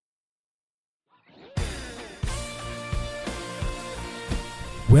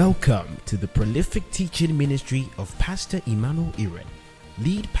Welcome to the prolific teaching ministry of Pastor Emmanuel Iren,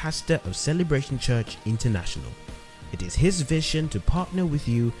 lead pastor of Celebration Church International. It is his vision to partner with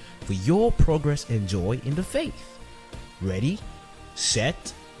you for your progress and joy in the faith. Ready,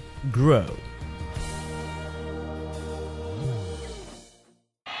 set, grow.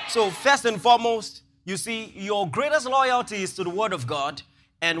 So first and foremost, you see, your greatest loyalty is to the Word of God.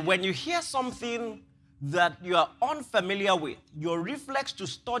 And when you hear something that you are unfamiliar with, your reflex to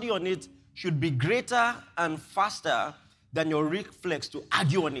study on it should be greater and faster than your reflex to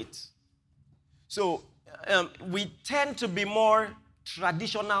argue on it. So we tend to be more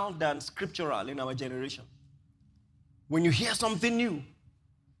traditional than scriptural in our generation. When you hear something new,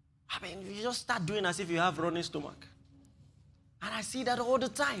 you just start doing as if you have running stomach. And I see that all the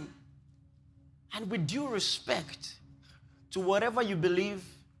time. And with due respect to whatever you believe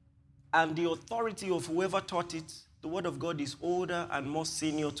and the authority of whoever taught it, the Word of God is older and more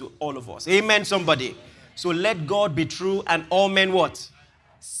senior to all of us. Amen, somebody. So let God be true and all men what?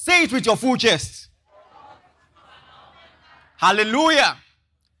 Say it with your full chest. Hallelujah.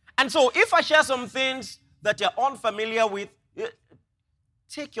 And so if I share some things that you're unfamiliar with,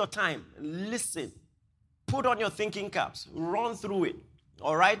 take your time, listen. Put on your thinking caps. Run through it.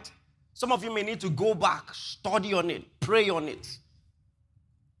 All right? Some of you may need to go back, study on it, pray on it.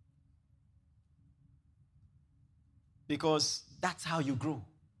 Because that's how you grow.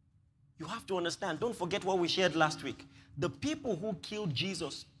 You have to understand. Don't forget what we shared last week. The people who killed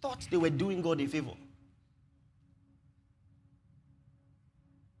Jesus thought they were doing God a favor.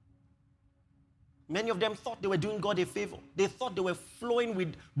 Many of them thought they were doing God a favor. They thought they were flowing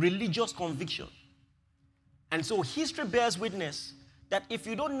with religious conviction. And so history bears witness that if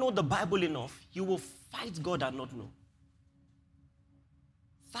you don't know the Bible enough, you will fight God and not know.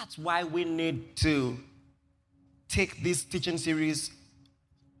 That's why we need to take this teaching series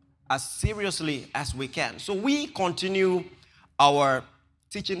as seriously as we can. So we continue our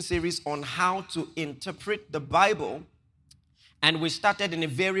teaching series on how to interpret the Bible. And we started in a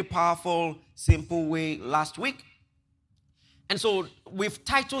very powerful, simple way last week. And so we've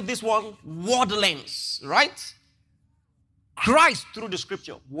titled this one, Word Lens, right? Christ through the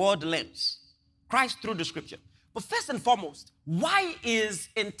scripture, word lens. Christ through the scripture. But first and foremost, why is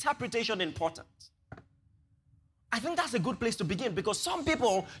interpretation important? I think that's a good place to begin because some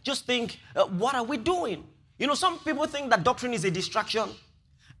people just think, what are we doing? You know, some people think that doctrine is a distraction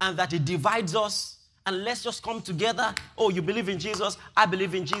and that it divides us and let's just come together. Oh, you believe in Jesus, I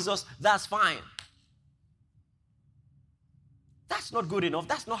believe in Jesus, that's fine. That's not good enough.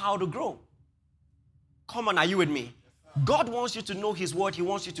 That's not how to grow. Come on, are you with me? God wants you to know His word. He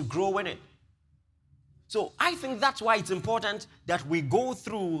wants you to grow in it. So I think that's why it's important that we go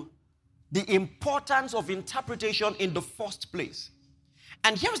through the importance of interpretation in the first place.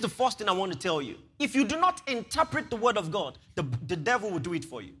 And here's the first thing I want to tell you. If you do not interpret the word of God, the devil will do it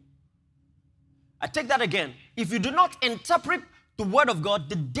for you. I take that again. If you do not interpret the word of God,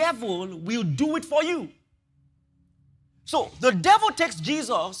 the devil will do it for you. So the devil takes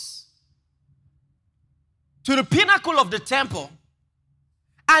Jesus to the pinnacle of the temple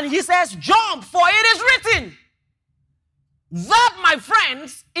and he says, jump, for it is written. That, my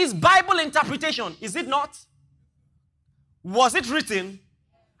friends, is Bible interpretation. Is it not? Was it written?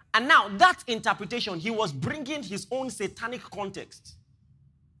 And now that interpretation, he was bringing his own satanic context.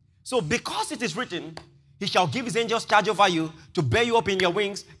 So because it is written, he shall give his angels charge over you to bear you up in your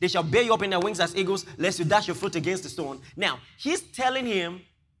wings. They shall bear you up in their wings as eagles, lest you dash your foot against the stone. Now, he's telling him,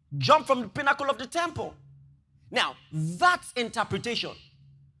 jump from the pinnacle of the temple. Now, that's interpretation.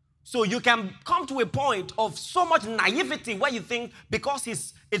 So you can come to a point of so much naivety where you think, because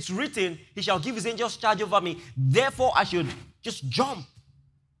it's written, he shall give his angels charge over me, therefore I should just jump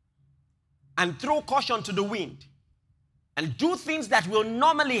and throw caution to the wind and do things that will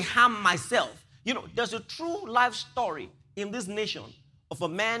normally harm myself. You know, there's a true life story in this nation of a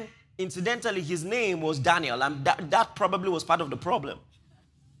man, incidentally, his name was Daniel, and that probably was part of the problem.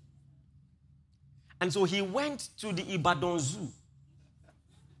 And so he went to the Ibadan Zoo.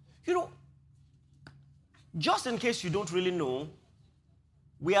 You know, just in case you don't really know,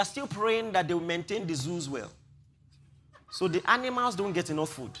 we are still praying that they will maintain the zoos well. So the animals don't get enough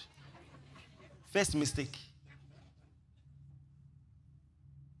food. First mistake.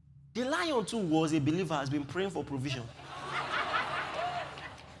 The lion too was a believer, has been praying for provision.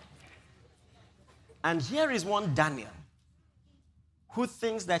 And here is one Daniel who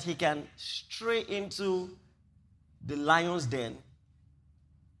thinks that he can stray into the lion's den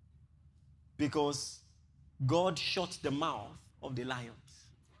because God shut the mouth of the lions.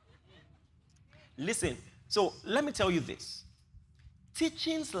 Listen, so let me tell you this.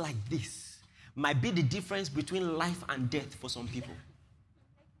 Teachings like this might be the difference between life and death for some people.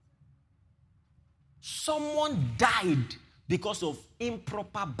 Someone died because of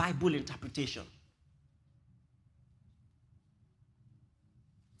improper Bible interpretation.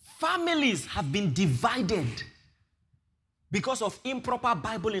 Families have been divided because of improper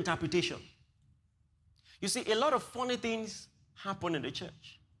Bible interpretation. You see, a lot of funny things happen in the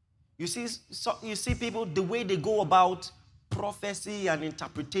church. You see people, the way they go about prophecy and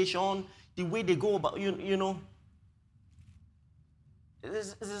interpretation, the way they go about, you know,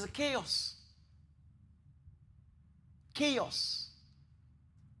 there's a chaos. Chaos.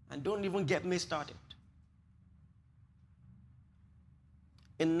 And don't even get me started.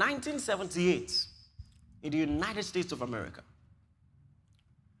 In 1978, in the United States of America,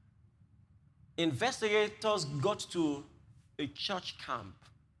 investigators got to a church camp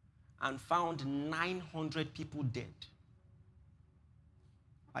and found 900 people dead.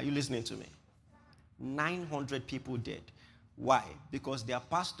 Are you listening to me? 900 people dead. Why? Because their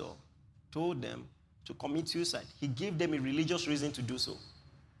pastor told them to commit suicide. He gave them a religious reason to do so.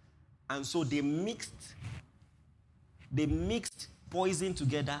 And so they mixed poison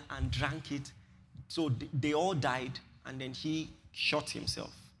together and drank it. So they all died, and then he shot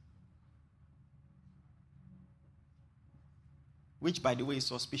himself. Which, by the way, is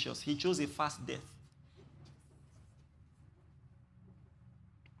suspicious. He chose a fast death.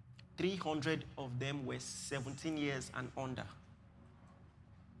 300 of them were 17 years and under.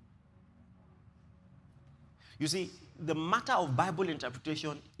 You see, the matter of Bible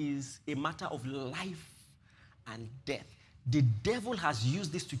interpretation is a matter of life and death. The devil has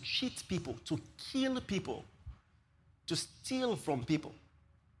used this to cheat people, to kill people, to steal from people.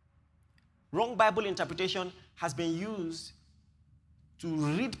 Wrong Bible interpretation has been used to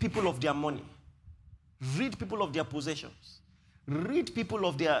rid people of their money, rid people of their possessions, rid people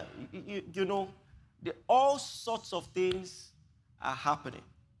of their, all sorts of things are happening.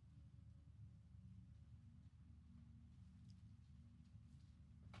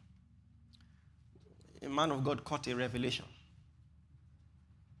 A man of God caught a revelation.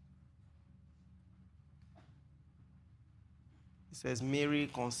 He says, Mary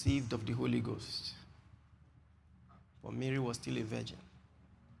conceived of the Holy Ghost. But Mary was still a virgin.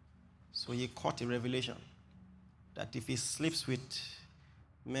 So he caught a revelation that if he sleeps with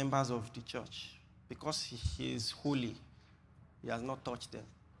members of the church, because he is holy, he has not touched them.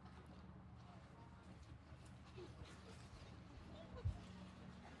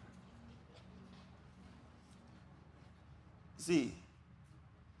 See,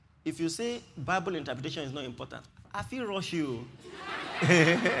 if you say Bible interpretation is not important, I feel rush you.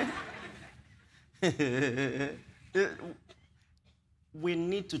 We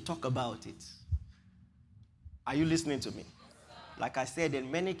need to talk about it. Are you listening to me? Like I said, in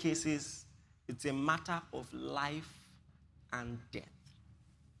many cases, it's a matter of life and death.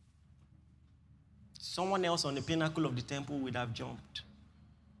 Someone else on the pinnacle of the temple would have jumped,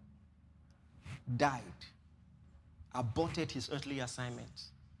 died, aborted his earthly assignment.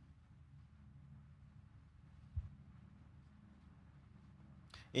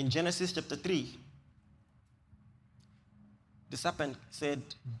 In Genesis chapter 3, the serpent said,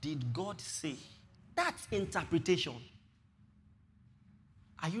 "Did God say?" That's interpretation.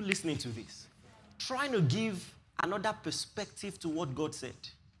 Are you listening to this? Trying to give another perspective to what God said.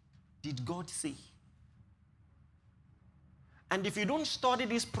 Did God say? And if you don't study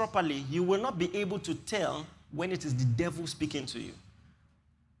this properly, you will not be able to tell when it is the devil speaking to you.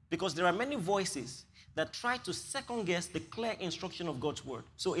 Because there are many voices that try to second guess the clear instruction of God's word.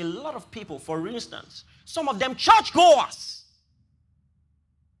 So a lot of people, for instance, some of them churchgoers,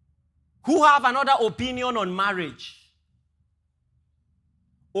 who have another opinion on marriage.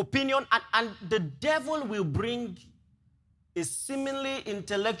 Opinion, and the devil will bring a seemingly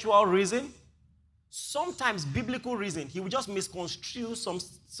intellectual reason, sometimes biblical reason. He will just misconstrue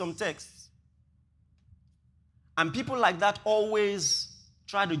some texts. And people like that always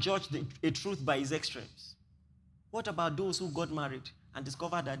try to judge a truth by its extremes. What about those who got married and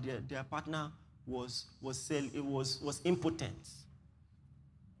discovered that their partner was impotent?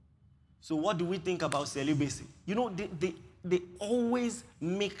 So what do we think about celibacy? You know, they always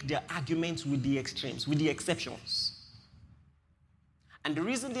make their arguments with the extremes, with the exceptions. And the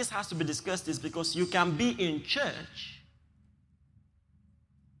reason this has to be discussed is because you can be in church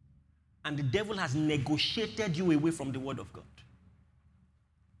and the devil has negotiated you away from the word of God.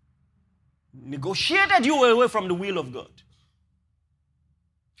 Negotiated you away from the will of God.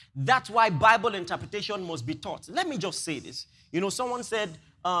 That's why Bible interpretation must be taught. Let me just say this. You know, someone said,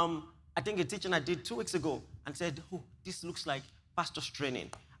 I think a teaching I did 2 weeks ago, and said, oh, this looks like pastor's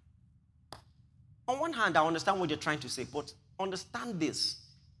training. On one hand, I understand what you're trying to say, but understand this.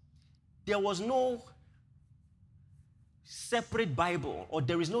 There was no separate Bible, or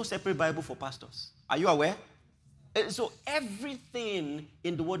there is no separate Bible for pastors. Are you aware? So everything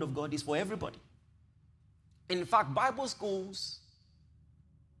in the Word of God is for everybody. In fact, Bible schools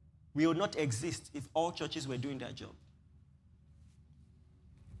will not exist if all churches were doing their job.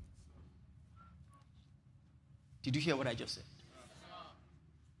 Did you hear what I just said?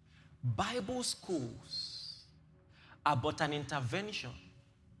 Bible schools are but an intervention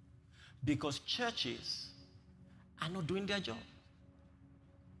because churches are not doing their job.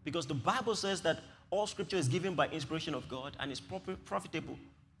 Because the Bible says that all scripture is given by inspiration of God and is profitable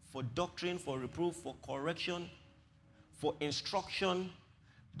for doctrine, for reproof, for correction, for instruction.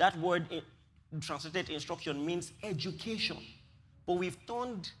 That word translated instruction means education. But we've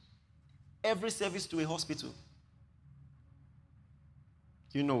turned every service to a hospital.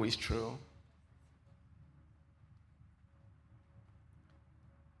 You know it's true.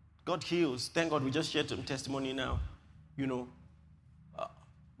 God heals. Thank God we just shared some testimony now. You know.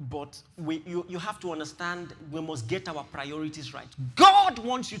 But you have to understand we must get our priorities right. God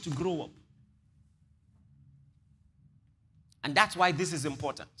wants you to grow up. And that's why this is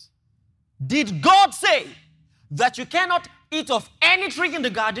important. Did God say that you cannot eat of any tree in the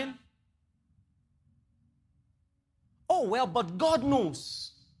garden? Oh, well, but God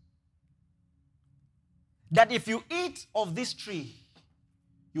knows that if you eat of this tree,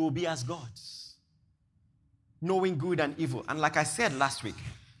 you will be as gods, knowing good and evil. And like I said last week,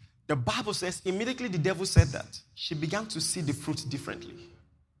 the Bible says immediately the devil said that, she began to see the fruit differently.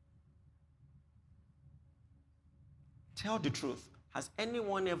 Tell the truth. Has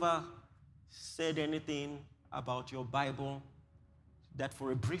anyone ever said anything about your Bible that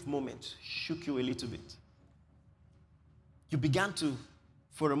for a brief moment shook you a little bit? You began to,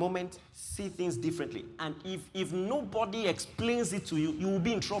 for a moment, see things differently. And if nobody explains it to you, you will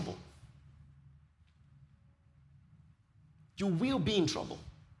be in trouble. You will be in trouble.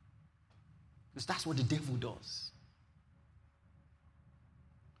 Because that's what the devil does.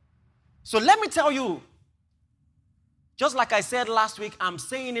 So let me tell you, just like I said last week, I'm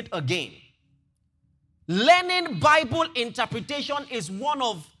saying it again. Learning Bible interpretation is one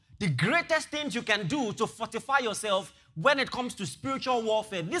of the greatest things you can do to fortify yourself when it comes to spiritual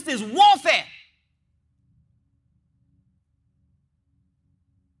warfare. This is warfare.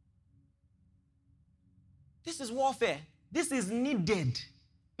 This is warfare. This is needed.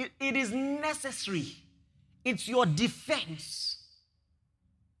 It is necessary. It's your defense.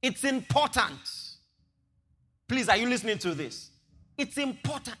 It's important. Please, are you listening to this? It's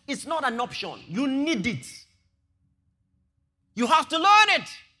important. It's not an option. You need it. You have to learn it.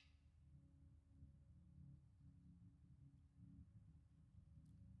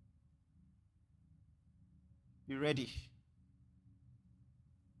 Be ready.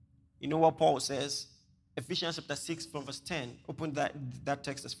 You know what Paul says? Ephesians chapter 6 from verse 10. Open that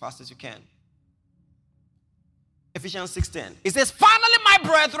text as fast as you can. Ephesians 6:10. It says, finally, my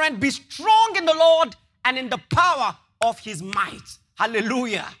brethren, be strong in the Lord and in the power of his might.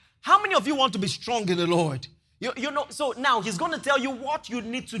 Hallelujah. How many of you want to be strong in the Lord? You know, so now he's going to tell you what you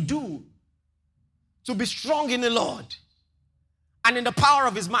need to do to be strong in the Lord and in the power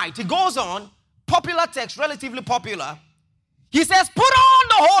of his might. He goes on, popular text, relatively popular. He says, put on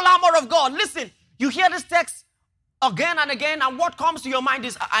the whole armor of God. Listen, you hear this text again and again, and what comes to your mind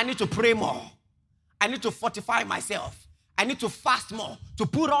is, I need to pray more. I need to fortify myself. I need to fast more, to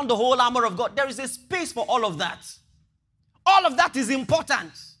put on the whole armor of God. There is a space for all of that. All of that is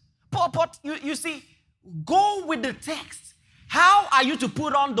important. But you see, go with the text. How are you to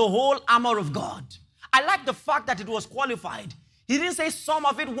put on the whole armor of God? I like the fact that it was qualified. He didn't say some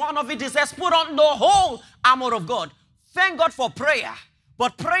of it, one of it. He says, put on the whole armor of God. Thank God for prayer.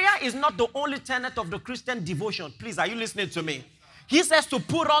 But prayer is not the only tenet of the Christian devotion. Please, are you listening to me? He says to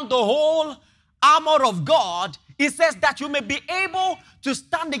put on the whole armor of God. He says that you may be able to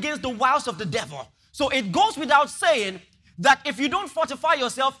stand against the wiles of the devil. So it goes without saying that if you don't fortify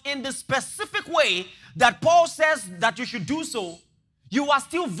yourself in the specific way that Paul says that you should do so, you are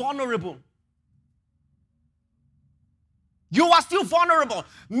still vulnerable. You are still vulnerable.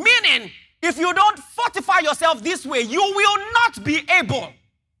 Meaning, if you don't fortify yourself this way, you will not be able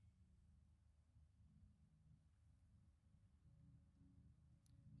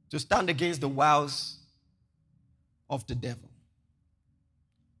to stand against the wiles of the devil.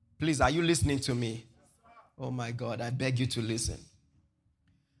 Please, are you listening to me? Oh my God, I beg you to listen.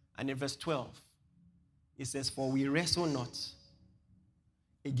 And in verse 12, it says, for we wrestle not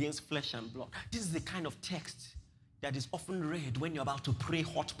against flesh and blood. This is the kind of text that is often read when you're about to pray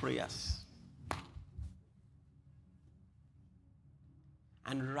hot prayers.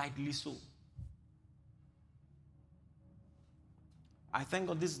 And rightly so. I thank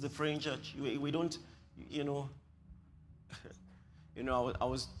God this is the praying church. We don't, I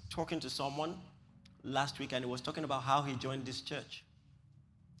was talking to someone last week and he was talking about how he joined this church.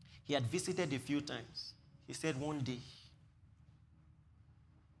 He had visited a few times. He said one day,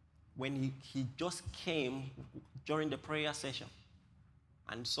 when he just came during the prayer session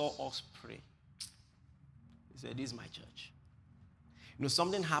and saw us pray, he said, "This is my church."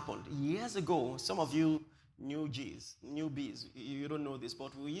 Something happened. Years ago, some of you newbies, you don't know this,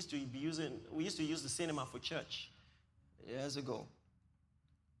 but we used to use the cinema for church years ago.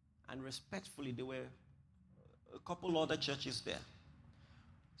 And respectfully, there were a couple other churches there.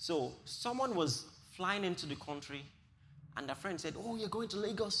 So someone was flying into the country, and a friend said, "Oh, you're going to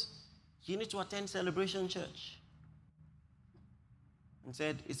Lagos? You need to attend Celebration Church." And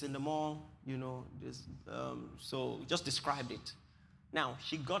said, "It's in the mall, so just described it. Now,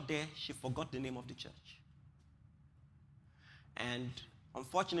 she got there, she forgot the name of the church. And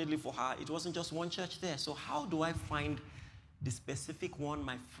unfortunately for her, it wasn't just one church there. So how do I find the specific one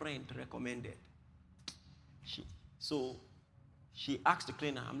my friend recommended? So she asked the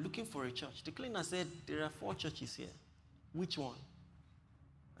cleaner, "I'm looking for a church." The cleaner said, "There are 4 churches here. Which one?"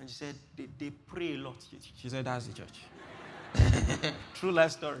 And she said, they pray a lot. She said, "That's the church." True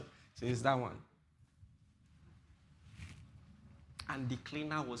life story. So it's that one. And the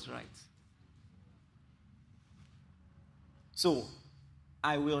cleaner was right. So,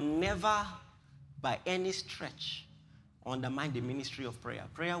 I will never, by any stretch, undermine the ministry of prayer.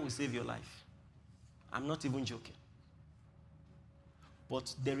 Prayer will save your life. I'm not even joking.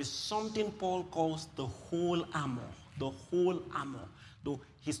 But there is something Paul calls the whole armor. The whole armor. Though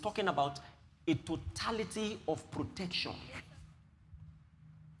he's talking about a totality of protection.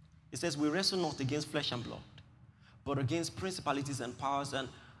 He says, "We wrestle not against flesh and blood, but against principalities and powers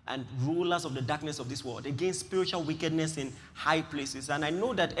and rulers of the darkness of this world, against spiritual wickedness in high places." And I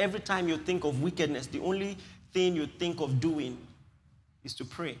know that every time you think of wickedness, the only thing you think of doing is to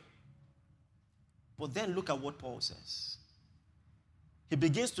pray. But then look at what Paul says. He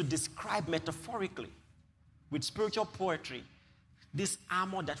begins to describe metaphorically, with spiritual poetry, this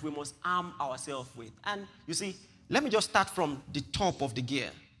armor that we must arm ourselves with. And you see, let me just start from the top of the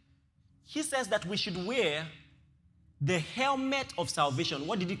gear. He says that we should wear the helmet of salvation.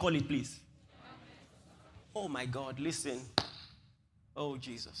 What did he call it, please? Oh my God, listen. Oh,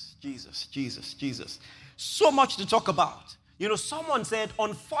 Jesus. So much to talk about. Someone said,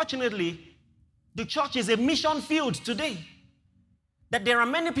 unfortunately, the church is a mission field today. That there are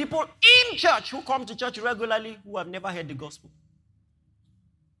many people in church who come to church regularly who have never heard the gospel.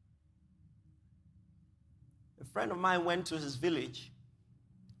 A friend of mine went to his village,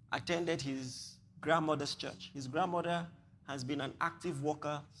 attended his grandmother's church. His grandmother has been an active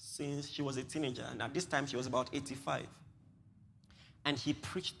worker since she was a teenager, and at this time she was about 85. And he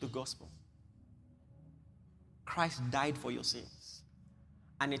preached the gospel. Christ died for your sins.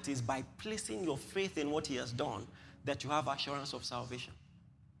 And it is by placing your faith in what he has done that you have assurance of salvation.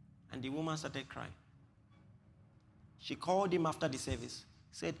 And the woman started crying. She called him after the service,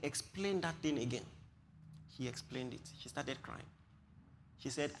 said, "Explain that thing again." He explained it. She started crying. She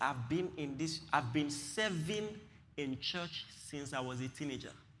said, I've been serving in church since I was a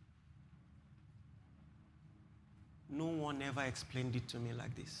teenager. No one ever explained it to me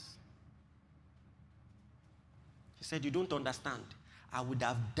like this. She said, "You don't understand. I would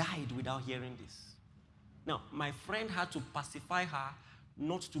have died without hearing this." Now, my friend had to pacify her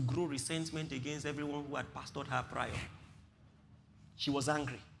not to grow resentment against everyone who had pastored her prior. She was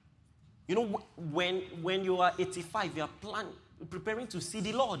angry. When you are 85, you are preparing to see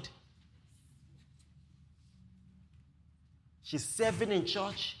the Lord. She's serving in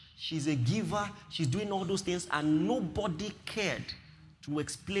church. She's a giver. She's doing all those things, and nobody cared to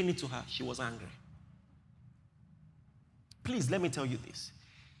explain it to her. She was angry. Please, let me tell you this.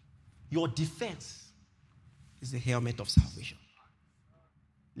 Your defense is the helmet of salvation.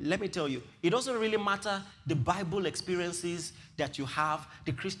 Let me tell you, it doesn't really matter the Bible experiences that you have,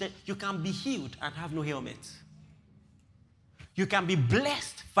 the Christian, you can be healed and have no helmet. You can be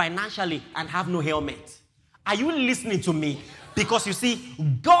blessed financially and have no helmet. Are you listening to me? Because you see,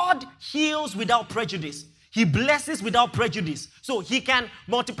 God heals without prejudice. He blesses without prejudice. So he can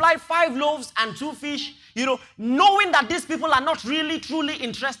multiply 5 loaves and 2 fish, knowing that these people are not really, truly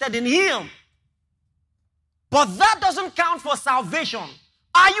interested in him. But that doesn't count for salvation.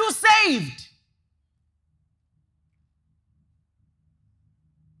 Are you saved?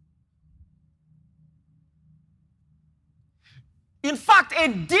 In fact, a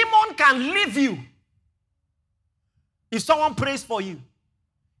demon can leave you if someone prays for you.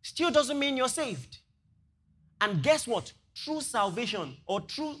 Still doesn't mean you're saved. And guess what? True salvation or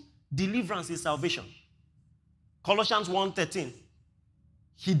true deliverance is salvation. Colossians 1:13.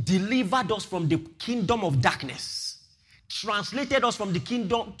 He delivered us from the kingdom of darkness, translated us from the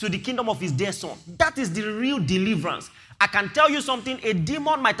kingdom to the kingdom of his dear son. That is the real deliverance. I can tell you something, a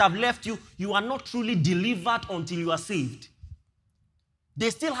demon might have left you. You are not truly delivered until you are saved. They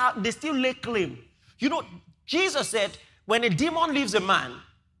still lay claim. You know, Jesus said, when a demon leaves a man,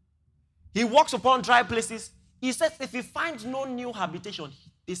 he walks upon dry places. He says, if he finds no new habitation,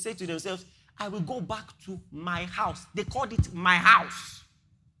 they say to themselves, I will go back to my house. They called it my house.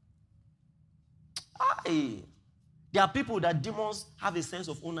 Aye. There are people that demons have a sense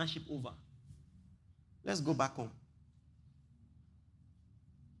of ownership over. Let's go back home.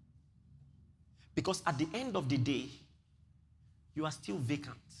 Because at the end of the day, you are still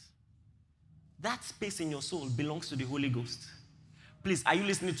vacant. That space in your soul belongs to the Holy Ghost. Please, are you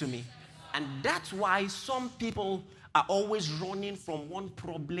listening to me? And that's why some people are always running from one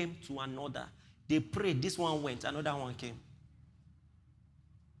problem to another. They pray, this one went, another one came.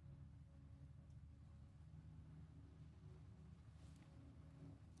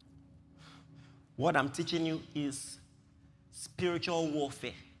 What I'm teaching you is spiritual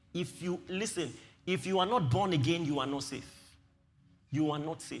warfare. If you are not born again, you are not safe. You are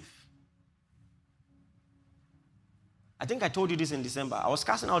not safe. I think I told you this in December. I was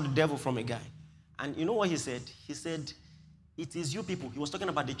casting out the devil from a guy. And you know what he said? He said, it is you people. He was talking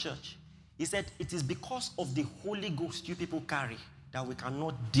about the church. He said, it is because of the Holy Ghost you people carry that we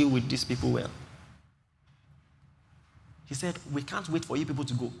cannot deal with these people well. He said, we can't wait for you people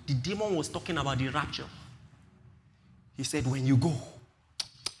to go. The demon was talking about the rapture. He said, when you go,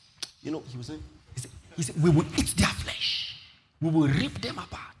 you know, he said, we will eat their flesh. We will rip them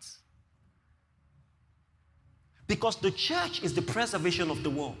apart. Because the church is the preservation of the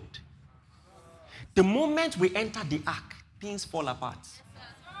world. The moment we enter the ark, things fall apart.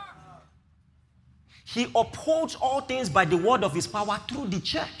 He upholds all things by the word of his power through the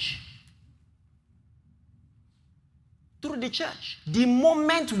church. Through the church. The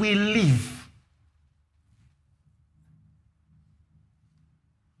moment we leave,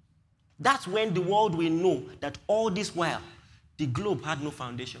 that's when the world will know that all this while, the globe had no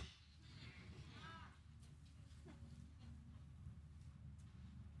foundation.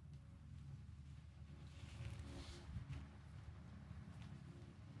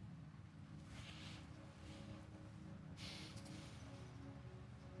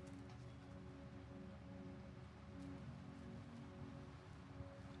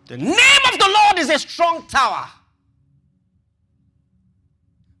 The name of the Lord is a strong tower.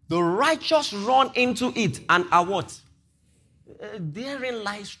 The righteous run into it and are what? Therein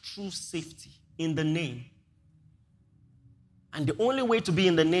lies true safety, in the name. And the only way to be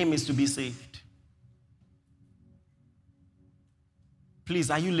in the name is to be saved. Please,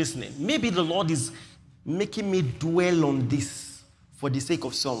 are you listening? Maybe the Lord is making me dwell on this for the sake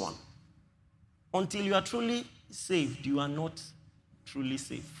of someone. Until you are truly saved, you are not truly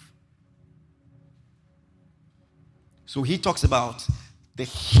safe. So he talks about the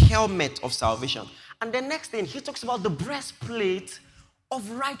helmet of salvation. And the next thing, he talks about the breastplate of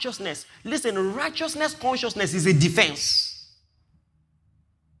righteousness. Listen, righteousness consciousness is a defense.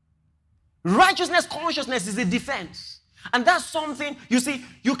 Righteousness consciousness is a defense. And that's something, you see,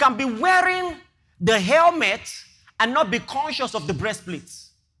 you can be wearing the helmet and not be conscious of the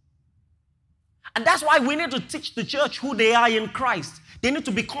breastplates. And that's why we need to teach the church who they are in Christ. They need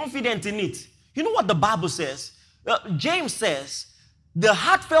to be confident in it. You know what the Bible says? James says, the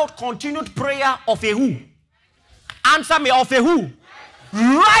heartfelt continued prayer of a who? Answer me, of a who?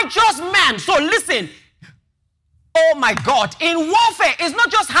 Righteous man. So listen. Oh my God. In warfare, it's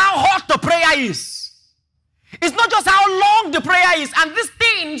not just how hot the prayer is. It's not just how long the prayer is. And these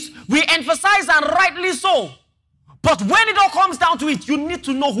things we emphasize, and rightly so. But when it all comes down to it, you need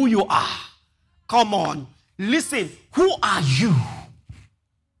to know who you are. Come on. Listen. Who are you?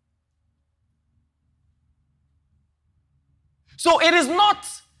 So it is not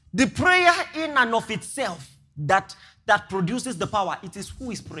the prayer in and of itself that produces the power. It is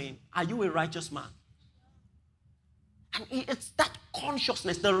who is praying. Are you a righteous man? And it's that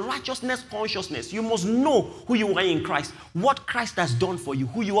consciousness, the righteousness consciousness. You must know who you are in Christ, what Christ has done for you,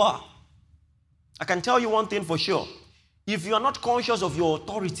 who you are. I can tell you one thing for sure. If you are not conscious of your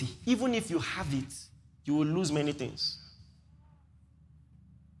authority, even if you have it, you will lose many things.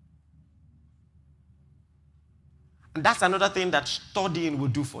 And that's another thing that studying will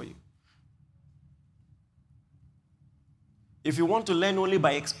do for you. If you want to learn only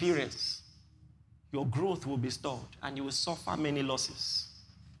by experience, your growth will be stalled and you will suffer many losses.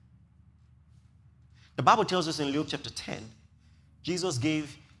 The Bible tells us in Luke chapter 10, Jesus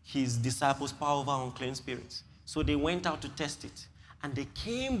gave his disciples power over unclean spirits. So they went out to test it. And they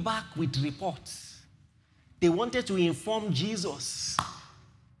came back with reports. They wanted to inform Jesus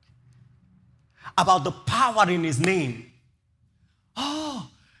about the power in his name. Oh,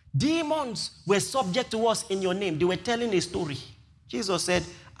 demons were subject to us in your name. They were telling a story. Jesus said,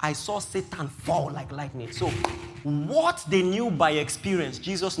 I saw Satan fall like lightning. So what they knew by experience,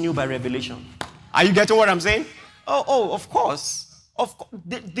 Jesus knew by revelation. Are you getting what I'm saying? Of course.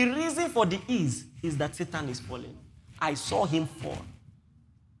 The reason for the is that Satan is falling. I saw him fall.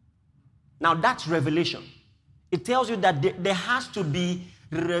 Now that's revelation. It tells you that there has to be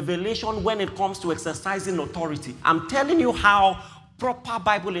revelation when it comes to exercising authority. I'm telling you how proper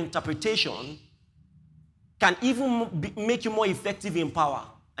Bible interpretation can even make you more effective in power.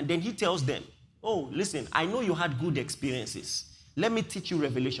 And then he tells them, oh, listen, I know you had good experiences. Let me teach you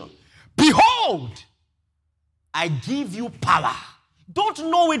revelation. Behold, I give you power. Don't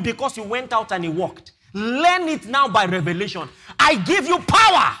know it because you went out and you walked. Learn it now by revelation. I give you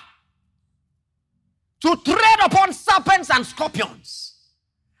power to tread upon serpents and scorpions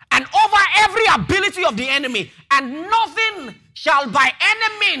and over every ability of the enemy, and nothing shall by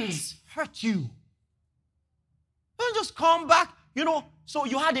any means hurt you. Don't just come back, so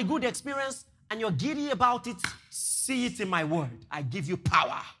you had a good experience and you're giddy about it. See it in my word. I give you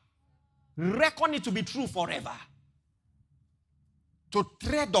power. Reckon it to be true forever. To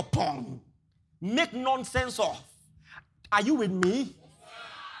tread upon. Make nonsense of. Are you with me?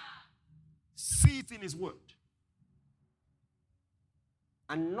 See it in his word.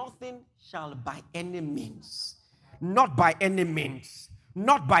 And nothing shall by any means, not by any means,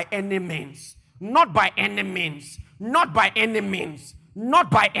 not by any means, not by any means, not by any means,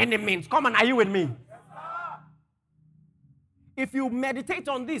 not by any means. Come on, are you with me? If you meditate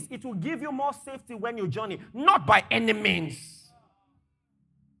on this, it will give you more safety when you journey. Not by any means.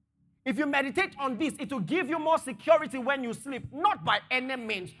 If you meditate on this, it will give you more security when you sleep. Not by any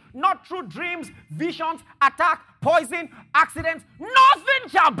means. Not through dreams, visions, attack, poison, accidents. Nothing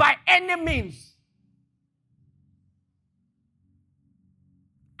shall by any means.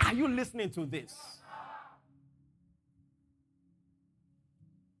 Are you listening to this?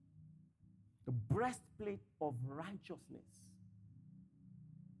 The breastplate of righteousness.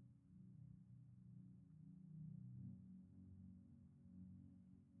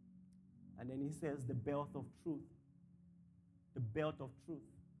 And then he says the belt of truth. The belt of truth.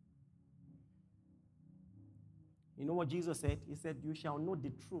 You know what Jesus said? He said, you shall know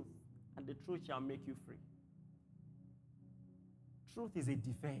the truth, and the truth shall make you free. Truth is a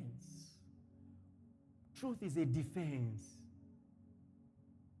defense. Truth is a defense.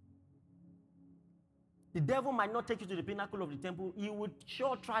 The devil might not take you to the pinnacle of the temple. He would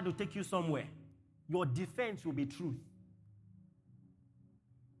sure try to take you somewhere. Your defense will be truth.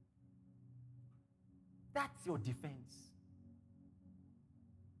 That's your defense.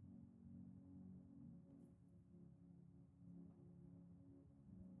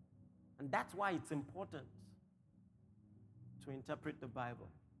 And that's why it's important to interpret the Bible.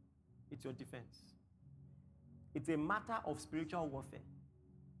 It's your defense. It's a matter of spiritual warfare.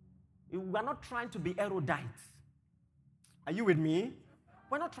 We're not trying to be erudite. Are you with me?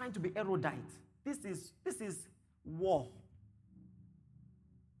 We're not trying to be erudite. This is war.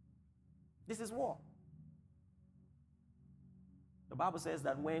 This is war. The Bible says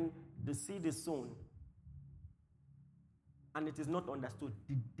that when the seed is sown and it is not understood,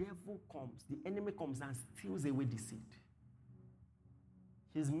 the devil comes, the enemy comes and steals away the seed.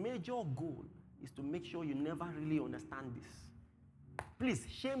 His major goal is to make sure you never really understand this. Please,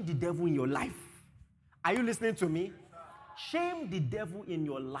 shame the devil in your life. Are you listening to me? Shame the devil in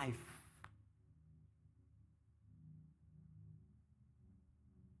your life.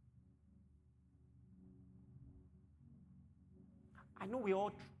 I know we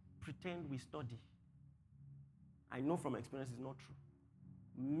all pretend we study. I know from experience it's not true.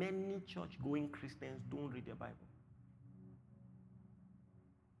 Many church-going Christians don't read their Bible.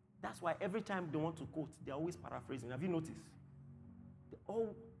 That's why every time they want to quote, they're always paraphrasing. Have you noticed?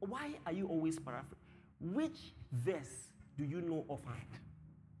 Why are you always paraphrasing? Which verse do you know offhand?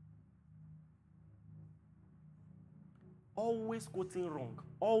 Always quoting wrong.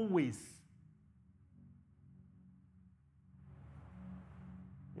 Always.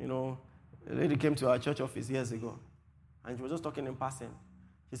 A lady came to our church office years ago, and she was just talking in passing.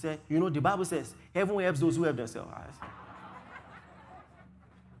 She said, the Bible says, heaven helps those who help themselves.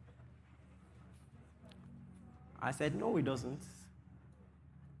 I said, no, it doesn't.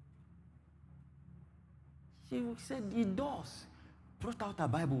 She said, it does. Brought out her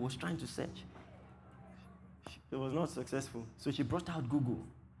Bible, was trying to search. It was not successful. So she brought out Google.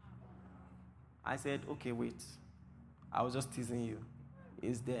 I said, okay, wait. I was just teasing you.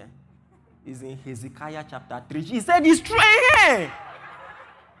 It's there. It's in Hezekiah chapter 3. She said, it's straight here.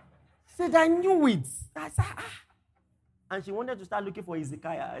 She said, I knew it. I said, ah. And she wanted to start looking for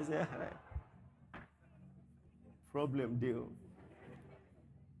Hezekiah. I said, problem deal.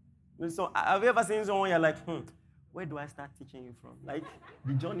 So have you ever seen someone you're like, where do I start teaching you from? Like,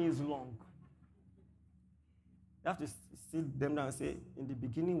 the journey is long. You have to sit them down and say, in the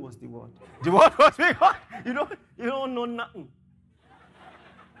beginning was the Word. The Word was with God. You don't know nothing.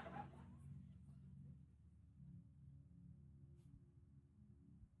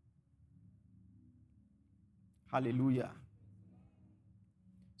 Hallelujah.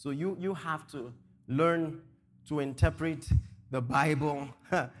 So you have to learn to interpret the Bible.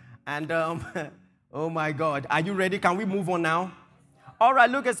 And, oh my God. Are you ready? Can we move on now? All right,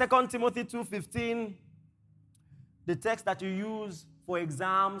 look at 2 Timothy 2:15. The text that you use for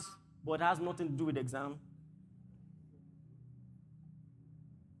exams, but has nothing to do with exam.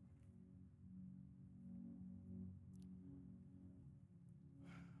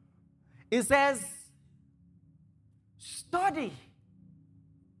 It says, study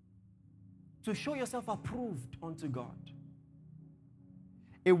to show yourself approved unto God.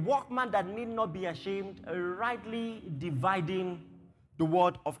 A workman that need not be ashamed, rightly dividing the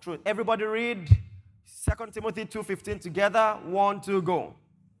word of truth. Everybody read 2 Timothy 2:15 together. 1, 2, go.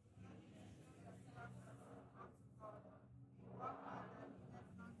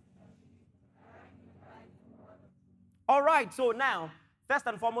 All right, so now, first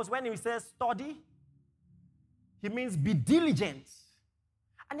and foremost, when he says study, he means be diligent.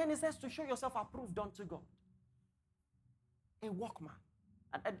 And then he says to show yourself approved unto God. A workman.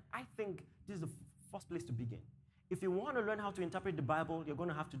 And I think this is the first place to begin. If you want to learn how to interpret the Bible, you're going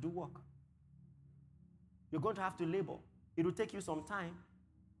to have to do work. You're going to have to labor. It will take you some time.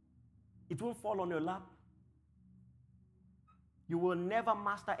 It won't fall on your lap. You will never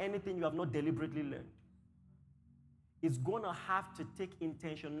master anything you have not deliberately learned. It's going to have to take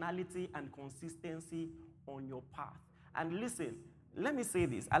intentionality and consistency on your path. And listen, let me say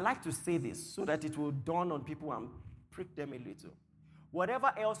this. I like to say this so that it will dawn on people and prick them a little.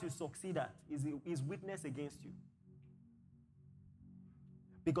 Whatever else you succeed at is witness against you.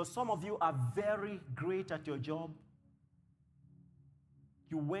 Because some of you are very great at your job.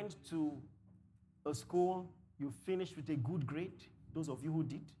 You went to a school, you finished with a good grade, those of you who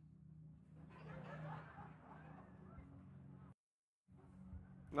did.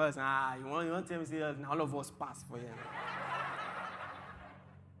 You want to tell me, say, all of us pass for you.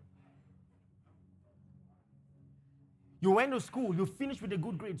 You went to school, you finished with a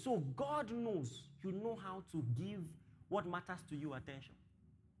good grade. So God knows you know how to give what matters to you attention.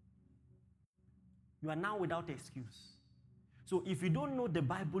 You are now without excuse. So if you don't know the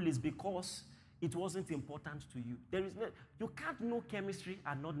Bible, it's because it wasn't important to you. You can't know chemistry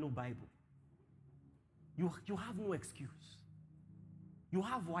and not know Bible. You have no excuse. You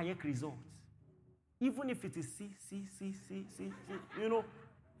have WAEC results. Even if it is C,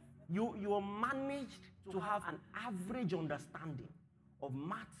 you are managed to have an average understanding of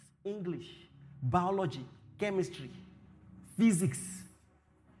maths, English, biology, chemistry, physics.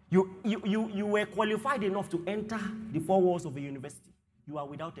 You were qualified enough to enter the 4 walls of a university. You are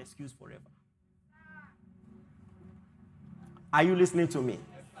without excuse forever. Are you listening to me?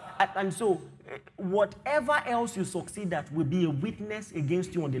 And so, whatever else you succeed at will be a witness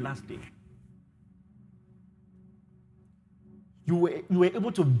against you on the last day. You were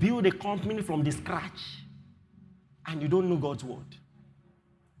able to build a company from the scratch, and you don't know God's word.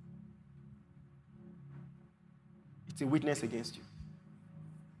 It's a witness against you.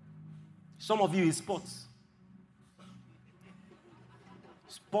 Some of you is sports.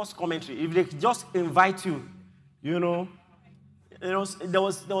 Sports commentary. If they just invite you, there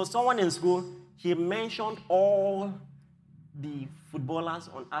was someone in school, he mentioned all the footballers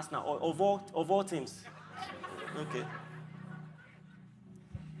on Arsenal, of all teams. Okay.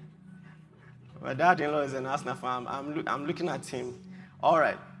 My dad-in-law is an Arsenal fan. I'm looking at him. All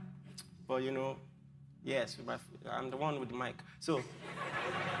right. But, yes, I'm the one with the mic. So,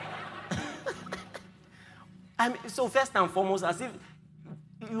 so first and foremost, as if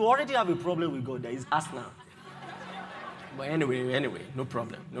you already have a problem with God, there is Arsenal. But anyway, no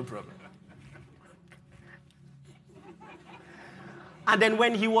problem. And then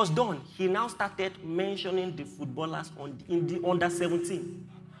when he was done, he now started mentioning the footballers in the under 17.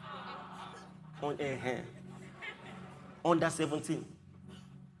 under 17.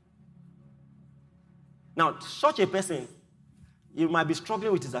 Now, such a person, you might be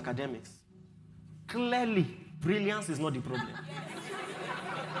struggling with his academics. Clearly, brilliance is not the problem.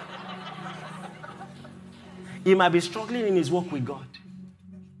 He might be struggling in his walk with God.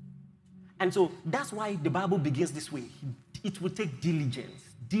 And so that's why the Bible begins this way. It will take diligence.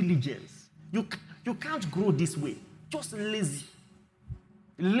 Diligence. You can't grow this way. Just lazy.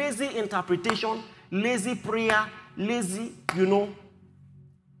 Lazy interpretation, lazy prayer, lazy,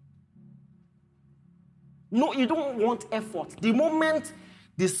 No, you don't want effort. The moment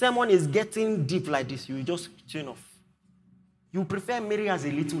the sermon is getting deep like this, you just turn off. You prefer Mary as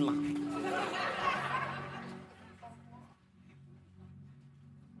a little lamb.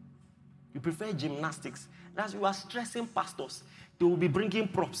 You prefer gymnastics. That's you are stressing pastors. They will be bringing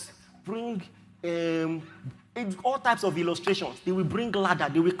props, bring all types of illustrations. They will bring ladder.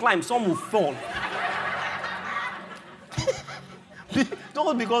 They will climb. Some will fall.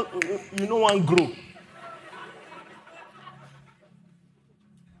 Just because you don't want to grow.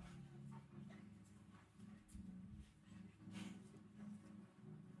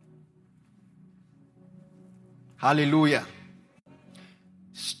 Hallelujah.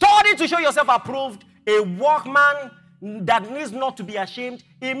 Study to show yourself approved, a workman that needs not to be ashamed.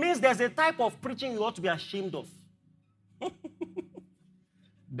 It means there's a type of preaching you ought to be ashamed of.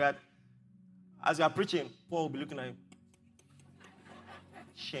 That as you are preaching, Paul will be looking at you.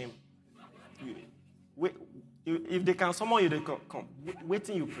 Shame. Wait, if they can summon you, they come. Wait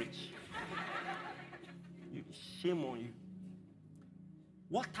till you preach. Shame on you.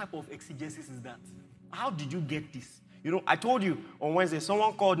 What type of exegesis is that? How did you get this? I told you on Wednesday,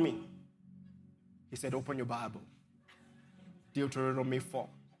 someone called me. He said, open your Bible. Deuteronomy 4.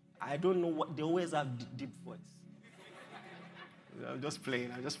 I don't know what, they always have deep voice. I'm just playing.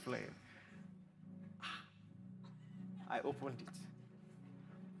 I opened it.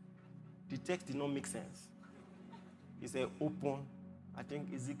 The text did not make sense. He said, open, I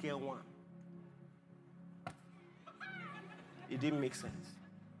think Ezekiel 1. It didn't make sense.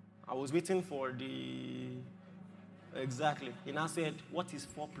 I was waiting for the... Exactly. He now said, what is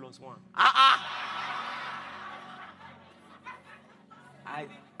 4 plus 1?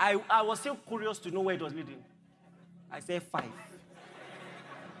 I was still curious to know where it was leading. I said 5.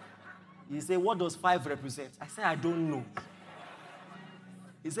 He said, what does 5 represent? I said, I don't know.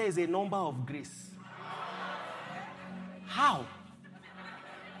 He said, it's a number of grace. How?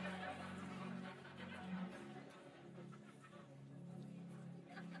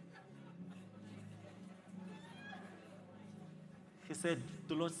 He said,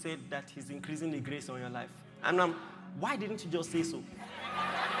 the Lord said that he's increasing the grace on your life. And why didn't you just say so?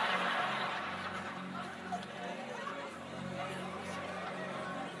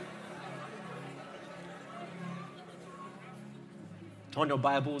 Turn your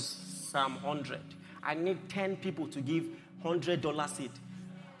Bibles, Psalm 100. I need 10 people to give $100 seed.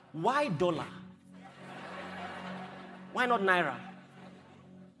 Why dollar? Why not naira?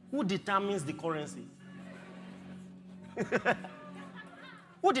 Who determines the currency?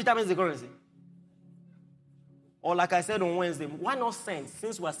 Who determines the currency? Or like I said on Wednesday, why not saints,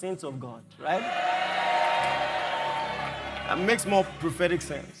 since we're saints of God, right? That makes more prophetic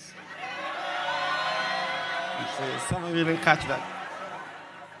sense. Some of you didn't catch that.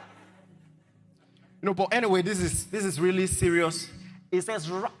 But anyway, this is really serious. It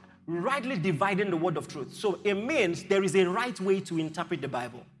says rightly dividing the word of truth. So it means there is a right way to interpret the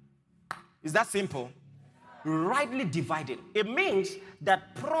Bible. Is that simple? Rightly divided. It means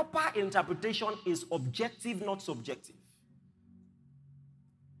that proper interpretation is objective, not subjective.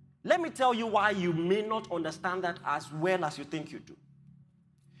 Let me tell you why you may not understand that as well as you think you do.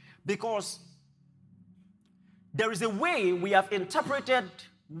 Because there is a way we have interpreted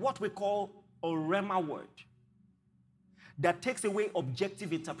what we call a rhema word that takes away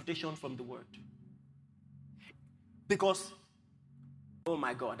objective interpretation from the word. Because, oh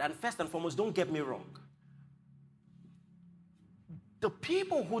my God, and first and foremost, don't get me wrong. The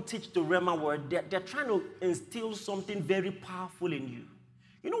people who teach the rhema word, they're trying to instill something very powerful in you.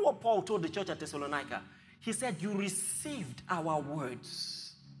 You know what Paul told the church at Thessalonica? He said, you received our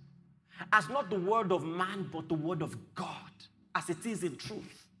words as not the word of man, but the word of God, as it is in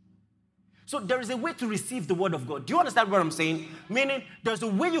truth. So there is a way to receive the word of God. Do you understand what I'm saying? Meaning, there's a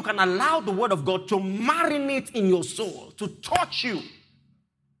way you can allow the word of God to marinate in your soul, to touch you.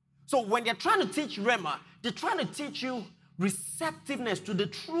 So when they're trying to teach rhema, they're trying to teach you receptiveness to the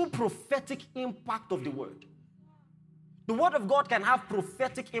true prophetic impact of the word. The word of God can have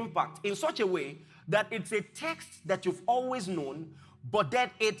prophetic impact in such a way that it's a text that you've always known, but then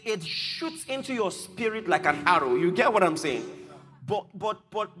it shoots into your spirit like an arrow. You get what I'm saying? But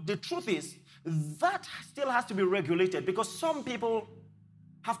the truth is, that still has to be regulated, because some people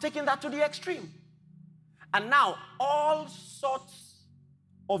have taken that to the extreme. And now all sorts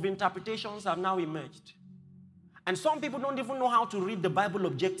of interpretations have now emerged. And some people don't even know how to read the Bible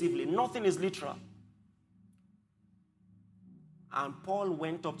objectively. Nothing is literal. And Paul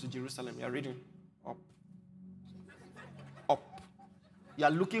went up to Jerusalem. You're reading? Up. Up. You're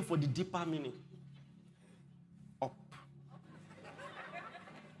looking for the deeper meaning. Up.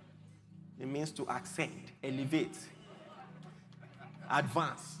 It means to ascend, elevate,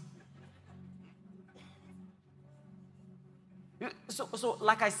 advance. So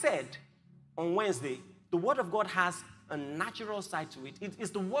like I said on Wednesday, the Word of God has a natural side to it. It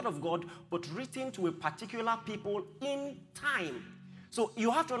is the Word of God, but written to a particular people in time. So you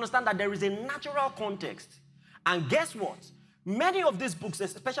have to understand that there is a natural context. And guess what? Many of these books,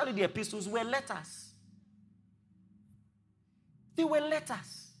 especially the epistles, were letters. They were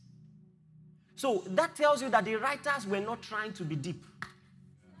letters. So that tells you that the writers were not trying to be deep.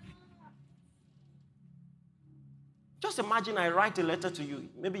 Just imagine I write a letter to you.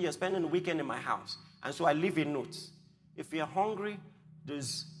 Maybe you're spending the weekend in my house, and so I leave a note. If you're hungry,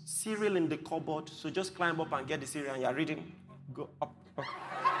 there's cereal in the cupboard, so just climb up and get the cereal, and you're reading. Go up.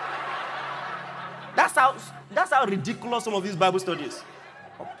 That's how ridiculous some of these Bible studies.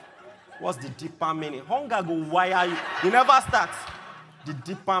 What's the deeper meaning? Hunger go wire you. You never start. The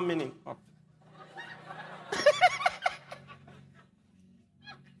deeper meaning. Up.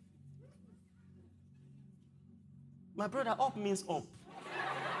 My brother, up means up.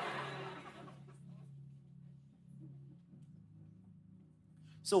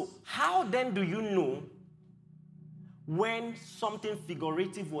 So how then do you know when something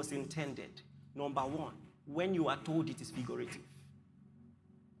figurative was intended? Number one, when you are told it is figurative.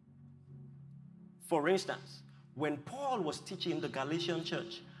 For instance, when Paul was teaching the Galatian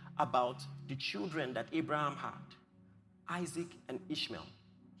church about the children that Abraham had, Isaac and Ishmael,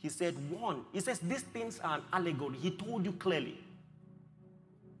 he said these things are an allegory. He told you clearly.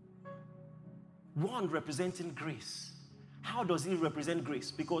 One representing grace. How does he represent grace?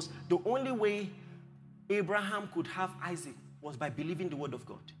 Because the only way Abraham could have Isaac was by believing the word of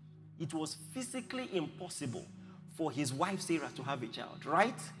God. It was physically impossible for his wife Sarah to have a child,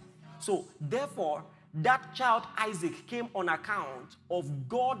 right? So, therefore, that child Isaac came on account of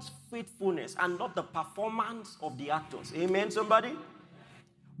God's faithfulness and not the performance of the actors. Amen, somebody?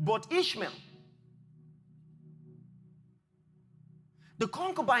 But Ishmael, the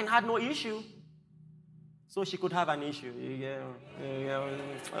concubine had no issue, so she could have an issue.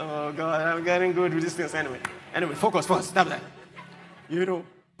 Oh God, I'm getting good with these things anyway. Anyway, focus first. Stop that.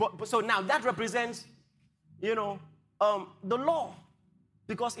 But so now that represents, the law,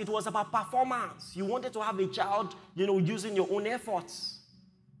 because it was about performance. You wanted to have a child, using your own efforts.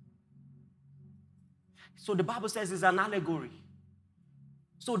 So the Bible says it's an allegory.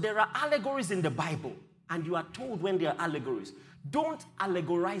 So there are allegories in the Bible, and you are told when they are allegories. Don't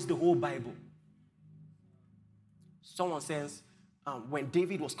allegorize the whole Bible. Someone says, when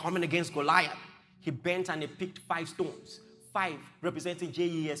David was coming against Goliath, he bent and he picked 5 stones. 5 representing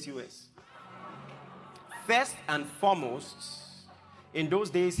Jesus. First and foremost, in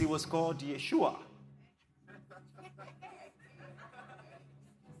those days he was called Yeshua.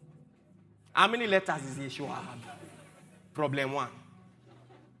 How many letters is Yeshua? Problem 1.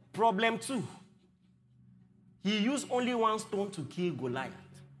 Problem 2. He used only 1 stone to kill Goliath.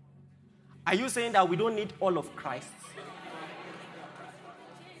 Are you saying that we don't need all of Christ?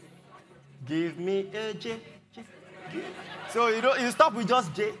 Give me a J. So you stop with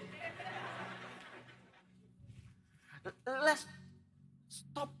just J. Let's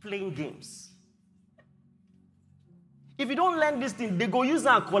stop playing games. If you don't learn this thing, they go use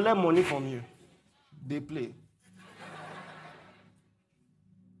and collect money from you. They play.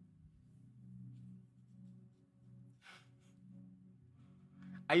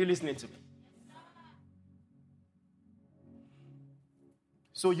 Are you listening to me?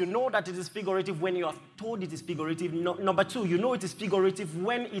 So you know that it is figurative when you are told it is figurative. Number 2, you know it is figurative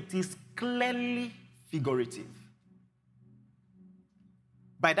when it is clearly figurative.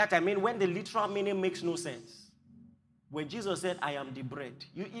 By that I mean when the literal meaning makes no sense. When Jesus said, I am the bread,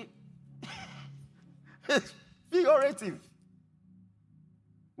 you eat. It's figurative.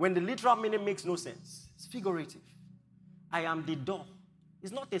 When the literal meaning makes no sense, it's figurative. I am the door.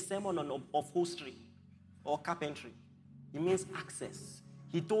 It's not a sermon on upholstery or carpentry. It means access.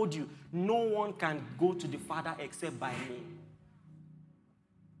 He told you, no one can go to the Father except by me.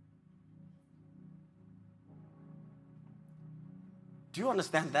 Do you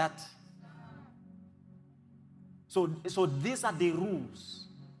understand that? So these are the rules.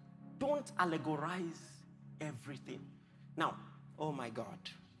 Don't allegorize everything. Now, oh my God.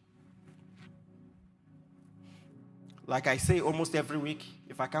 Like I say almost every week,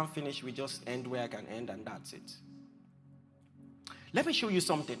 if I can't finish, we just end where I can end, and that's it. Let me show you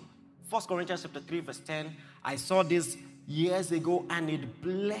something. 1 Corinthians chapter 3, verse 10. I saw this years ago, and it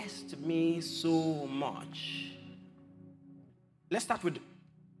blessed me so much. Let's start with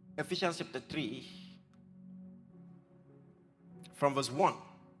Ephesians chapter 3, from verse 1.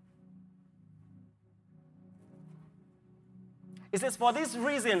 It says, for this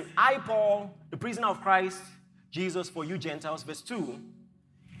reason, I, Paul, the prisoner of Christ Jesus, for you Gentiles. Verse 2.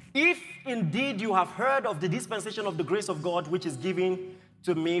 If indeed you have heard of the dispensation of the grace of God, which is given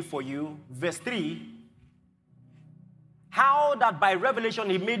to me for you. Verse 3. How that by revelation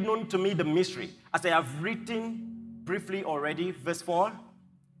he made known to me the mystery, as I have written briefly already. Verse 4.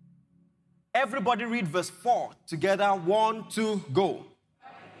 Everybody read verse 4 together. 1, 2, go.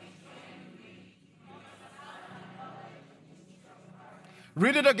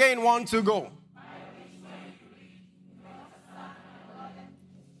 Read it again. 1, 2, go.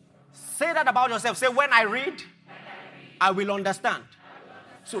 Say that about yourself. Say, when I read, I will understand.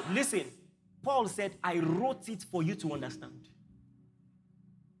 So listen, Paul said, I wrote it for you to understand.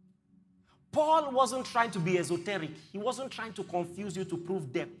 Paul wasn't trying to be esoteric. He wasn't trying to confuse you to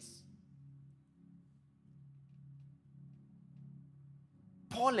prove depths.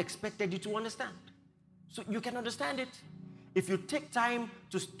 Paul expected you to understand. So you can understand it. If you take time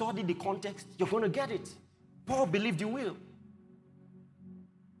to study the context, you're going to get it. Paul believed you will.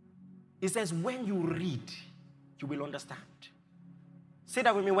 He says, when you read, you will understand. Say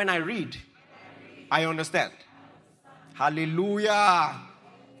that with me. When I read, I understand. Hallelujah.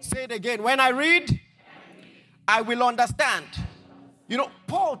 Say it again. When I read, I will understand. You know,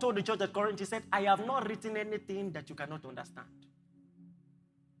 Paul told the church at Corinth, he said, I have not written anything that you cannot understand.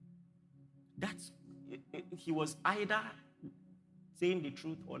 He was either saying the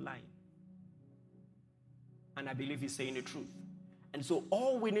truth or lying. And I believe he's saying the truth. And so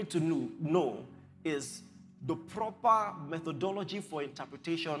all we need to know is the proper methodology for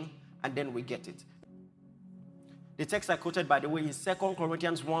interpretation, and then we get it. The text I quoted, by the way, is 2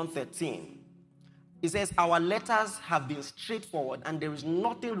 Corinthians 1:13. It says, our letters have been straightforward, and there is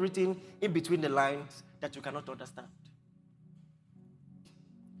nothing written in between the lines that you cannot understand.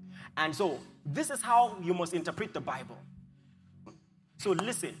 And so this is how you must interpret the Bible. So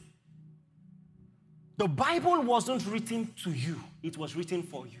listen. The Bible wasn't written to you. It was written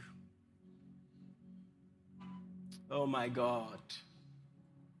for you. Oh my God.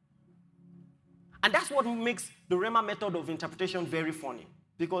 And that's what makes the Rhema method of interpretation very funny.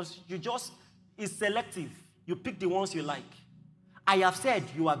 Because it's selective. You pick the ones you like. I have said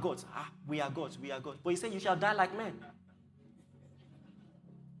you are gods. We are gods. We are gods. But he said you shall die like men.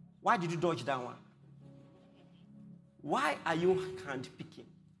 Why did you dodge that one? Why are you hand-picking?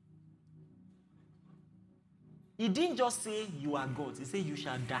 He didn't just say you are gods. He said you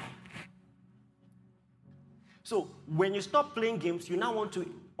shall die. So when you stop playing games, you now want to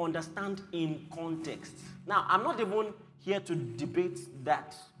understand in context. Now, I'm not even here to debate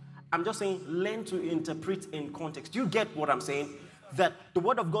that. I'm just saying learn to interpret in context. You get what I'm saying? That the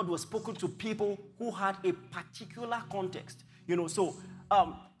word of God was spoken to people who had a particular context. You know, so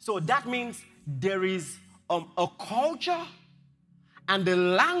that means there is a culture and a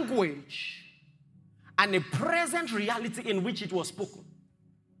language and a present reality in which it was spoken.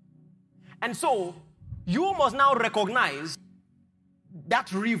 And so, you must now recognize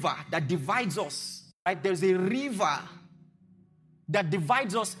that river that divides us. Right? There's a river that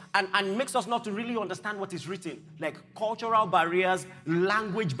divides us and makes us not to really understand what is written. Like cultural barriers,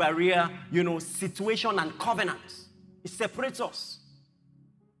 language barrier, situation and covenants. It separates us.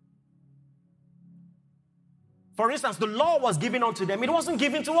 For instance, the law was given unto them. It wasn't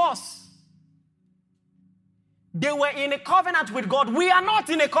given to us. They were in a covenant with God. We are not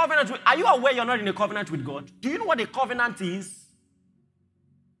in a covenant with... Are you aware you're not in a covenant with God? Do you know what a covenant is?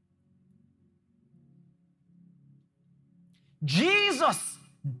 Jesus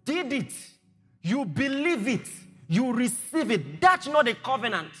did it. You believe it. You receive it. That's not a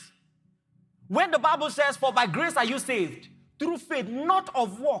covenant. When the Bible says, for by grace are you saved, through faith, not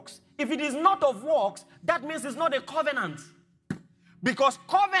of works. If it is not of works, that means it's not a covenant. Because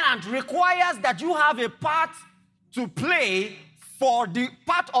covenant requires that you have a part to play for the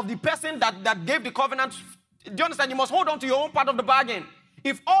part of the person that gave the covenant. Do you understand? You must hold on to your own part of the bargain.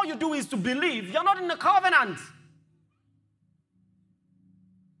 If all you do is to believe, you're not in the covenant.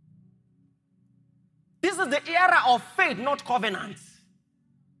 This is the era of faith, not covenant.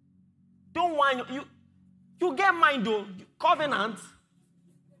 mind. You get mind though. Covenant.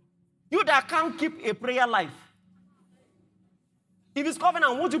 You that can't keep a prayer life. If it's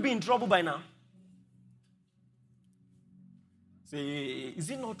covenant, won't you be in trouble by now? Say, is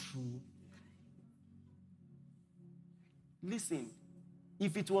it not true? Listen,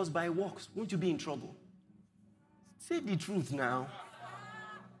 if it was by works, won't you be in trouble? Say the truth now.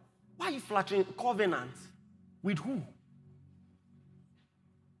 Why are you flattering covenant? With who?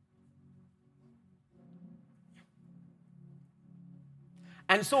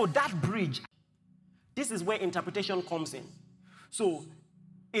 And so that bridge, this is where interpretation comes in. So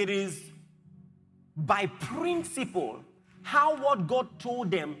it is by principle how what God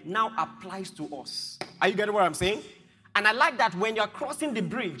told them now applies to us. Are you getting what I'm saying? And I like that when you're crossing the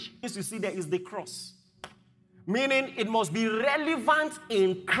bridge, is you see there is the cross. Meaning it must be relevant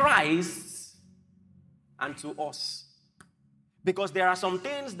in Christ and to us. Because there are some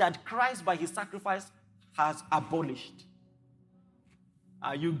things that Christ by his sacrifice has abolished.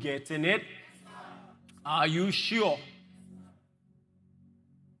 Are you getting it? Are you sure?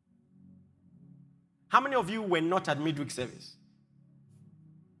 How many of you were not at midweek service?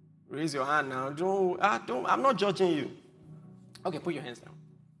 Raise your hand now. I'm not judging you. Okay, put your hands down.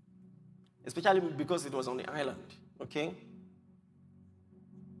 Especially because it was on the island. Okay?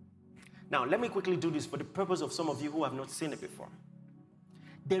 Now, let me quickly do this for the purpose of some of you who have not seen it before.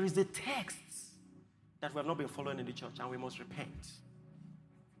 There is a text that we have not been following in the church, and we must repent.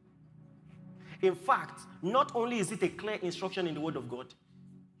 In fact, not only is it a clear instruction in the Word of God,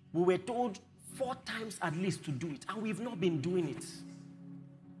 we were told 4 times at least to do it, and we've not been doing it.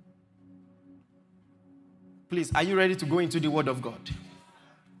 Please, are you ready to go into the Word of God?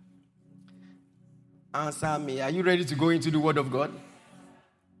 Answer me. Are you ready to go into the Word of God?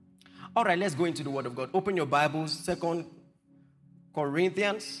 All right, let's go into the Word of God. Open your Bibles, 2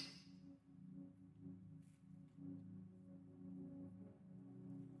 Corinthians.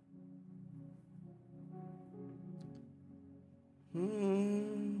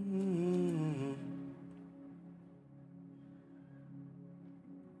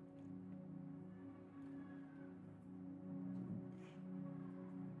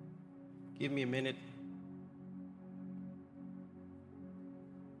 Give me a minute.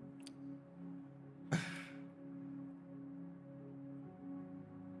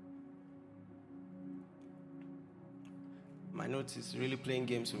 My notes is really playing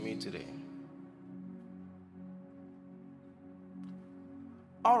games with me today.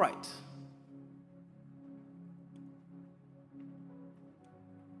 All right.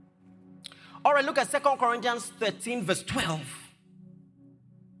 All right, look at 2 Corinthians 13, verse 12.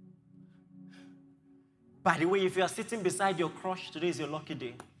 By the way, if you are sitting beside your crush, today is your lucky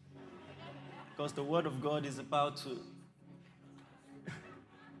day. Because the Word of God is about to.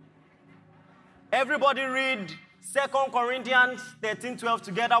 Everybody read 2 Corinthians 13, 12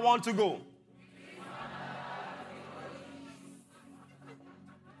 together. 1 to go.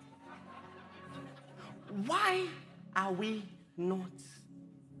 Why are we not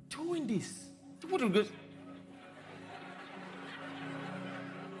doing this?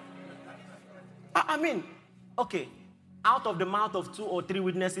 I mean, okay, out of the mouth of 2 or 3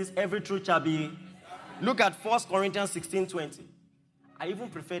 witnesses, every truth shall be. Look at 1 Corinthians 16, 20. I even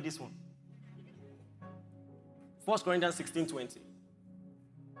prefer this one. 1 Corinthians 16, 20.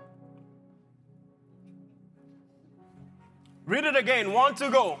 Read it again. 1 to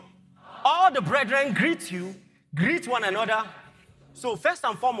go. All the brethren greet you, greet one another. So first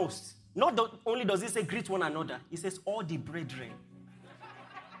and foremost, not only does it say greet one another, it says all the brethren.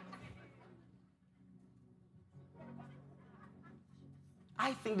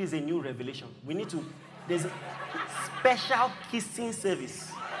 I think this is a new revelation. There's a special kissing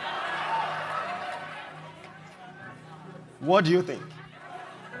service. What do you think?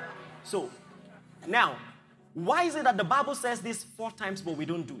 So, now, why is it that the Bible says this 4 times but we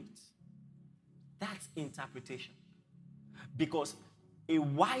don't do it? That's interpretation. Because a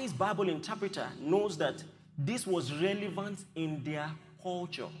wise Bible interpreter knows that this was relevant in their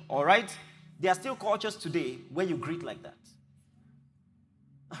culture. All right? There are still cultures today where you greet like that.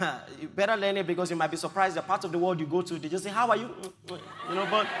 You better learn it because you might be surprised the part of the world you go to, they just say, how are you? But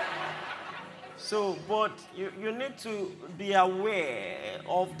you need to be aware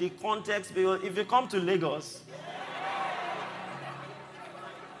of the context, because if you come to Lagos,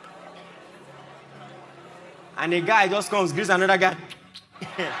 and a guy just comes, greets another guy.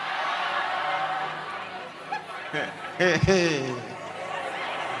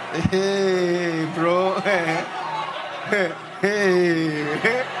 Hey, bro. Hey.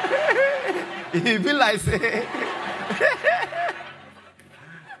 He be like, say.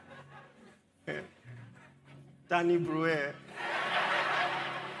 Tani Brewer.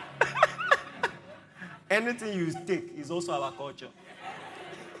 Anything you take is also our culture.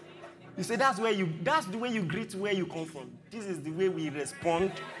 You say that's the way you greet where you come from. This is the way we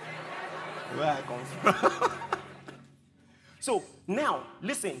respond where I come from. So now,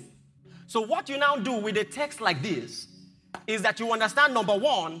 listen. So what you now do with a text like this is that you understand, number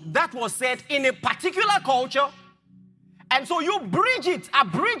one, that was said in a particular culture. And so you abridge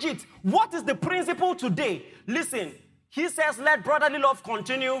it. What is the principle today? Listen, he says, let brotherly love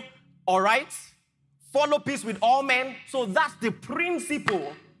continue, all right? Follow peace with all men. So that's the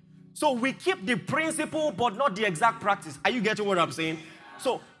principle. So we keep the principle, but not the exact practice. Are you getting what I'm saying?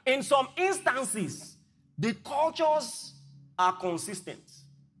 So in some instances, the cultures are consistent.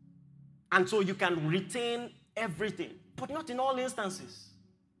 And so you can retain everything, but not in all instances.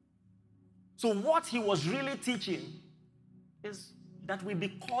 So what he was really teaching is that we be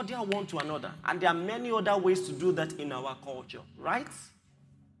cordial one to another. And there are many other ways to do that in our culture, right?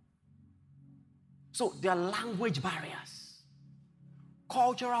 So there are language barriers,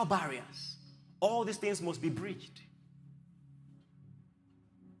 cultural barriers. All these things must be bridged.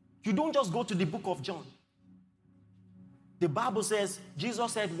 You don't just go to the book of John. The Bible says,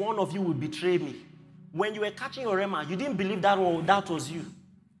 Jesus said, one of you will betray me. When you were catching your rhema, you didn't believe that was you.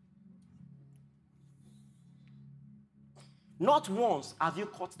 Not once have you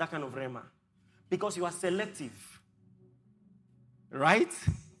caught that kind of rhema, because you are selective. Right?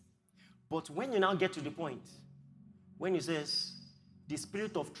 But when you now get to the point, when he says, the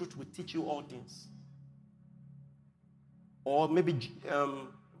Spirit of truth will teach you all things. Or maybe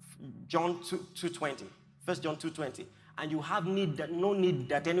John 2:20, 1 John 2:20. And you have no need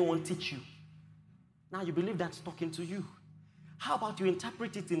that anyone teach you. Now you believe that's talking to you. How about you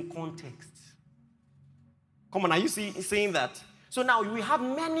interpret it in context? Come on, are you seeing that? So now we have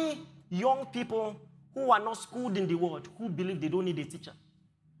many young people who are not schooled in the word, who believe they don't need a teacher,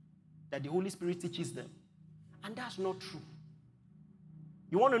 that the Holy Spirit teaches them. And that's not true.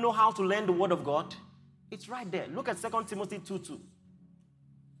 You want to know how to learn the word of God? It's right there. Look at 2 Timothy 2:2.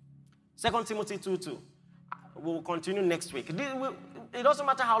 2 Timothy 2:2. We'll continue next week. It doesn't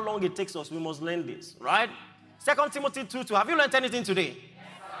matter how long it takes us, we must learn this, right? 2 Timothy 2:2. Have you learned anything today? Yes,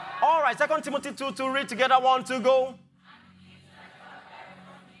 all right, 2 Timothy 2:2. Read together, 1, 2, go.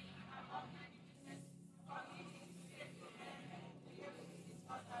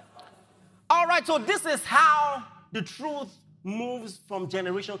 All right, so this is how the truth moves from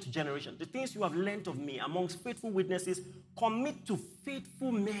generation to generation. The things you have learned of me amongst faithful witnesses, commit to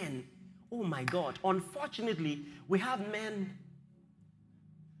faithful men. Oh my God. Unfortunately, we have men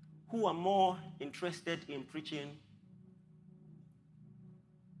who are more interested in preaching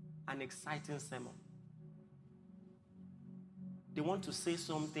an exciting sermon. They want to say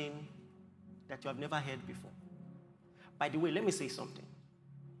something that you have never heard before. By the way, let me say something.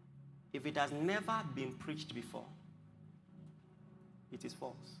 If it has never been preached before, it is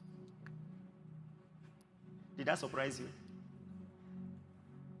false. Did that surprise you?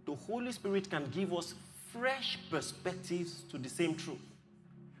 The Holy Spirit can give us fresh perspectives to the same truth,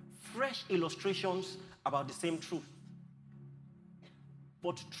 fresh illustrations about the same truth.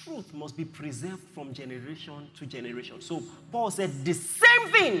 But truth must be preserved from generation to generation. So Paul said, the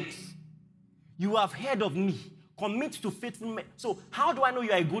same things you have heard of me, commit to faithful men. So how do I know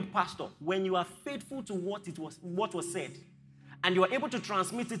you are a good pastor? When you are faithful to what was said, and you are able to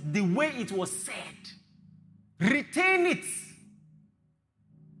transmit it the way it was said. Retain it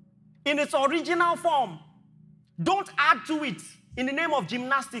in its original form. Don't add to it in the name of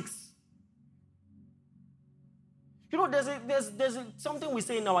gymnastics. You know, there's something we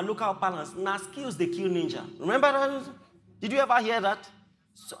say in our local parlance, na skills they kill ninja. Remember that? Did you ever hear that?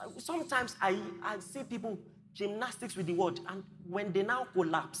 So, sometimes I see people gymnastics with the word, and when they now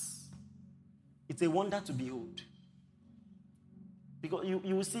collapse, it's a wonder to behold. Because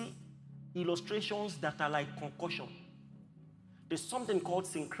you will see illustrations that are like concussion. There's something called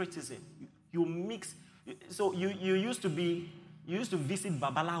syncretism. You mix. So you used to visit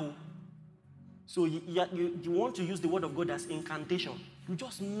Babalawo. So you want to use the word of God as incantation. You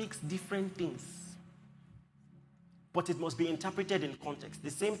just mix different things. But it must be interpreted in context. The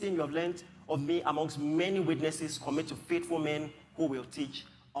same thing you have learned of me amongst many witnesses, commit to faithful men who will teach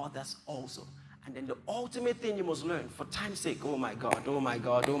others also. And then the ultimate thing you must learn, for time's sake, oh my God, oh my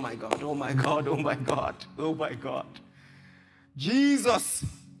God, oh my God, oh my God, oh my God, oh my God. Jesus,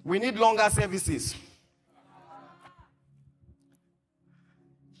 we need longer services.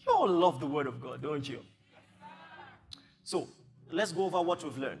 You all love the word of God, don't you? So, let's go over what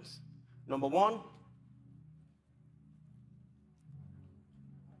we've learned. Number one,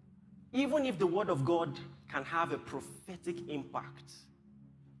 Even if the word of God can have a prophetic impact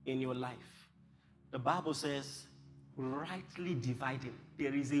in your life, the Bible says, rightly dividing.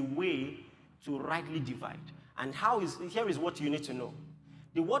 There is a way to rightly divide. And here is what you need to know.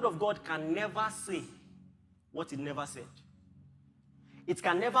 The word of God can never say what it never said. It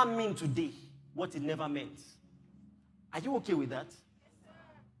can never mean today what it never meant. Are you okay with that?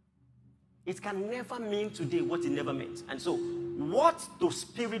 It can never mean today what it never meant. And so, what the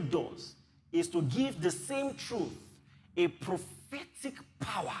Spirit does is to give the same truth a prophetic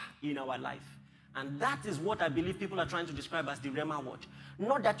power in our life. And that is what I believe people are trying to describe as the Rhema word.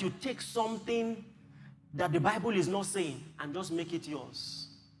 Not that you take something that the Bible is not saying and just make it yours.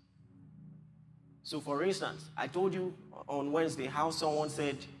 So, for instance, I told you on Wednesday how someone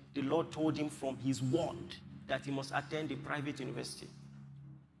said the Lord told him from his word that he must attend a private university.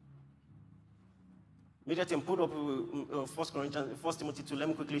 Immediately put up 1 Timothy 2. Let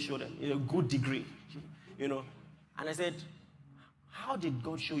me quickly show them. A good degree, And I said, how did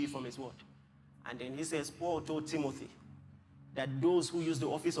God show you from his word? And then he says, Paul told Timothy that those who use the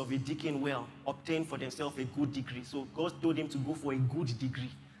office of a deacon well obtain for themselves a good degree. So God told him to go for a good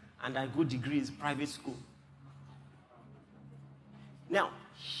degree. And that good degree is private school. Now,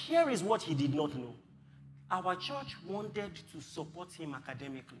 here is what he did not know. Our church wanted to support him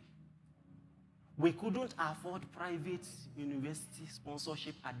academically. We couldn't afford private university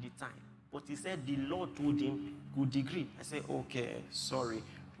sponsorship at the time. But he said the Lord told him, good degree. I said, okay, sorry.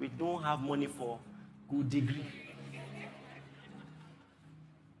 We don't have money for good degree.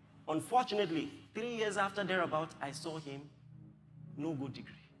 Unfortunately, 3 years after thereabout, I saw him, no good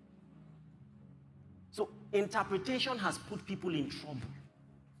degree. So interpretation has put people in trouble.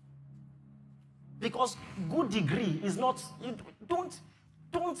 Because good degree is not,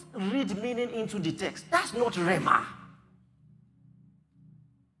 don't read meaning into the text. That's not Rhema.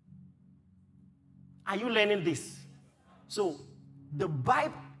 Are you learning this? So, the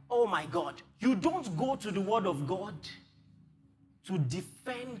Bible, oh my God, you don't go to the Word of God to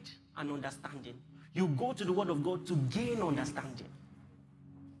defend an understanding. You go to the Word of God to gain understanding.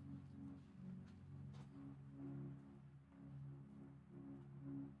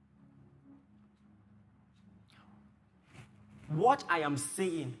 What I am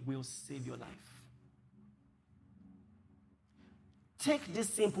saying will save your life. Take this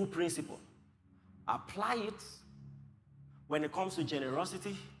simple principle, apply it when it comes to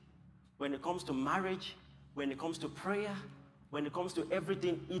generosity, when it comes to marriage, when it comes to prayer, when it comes to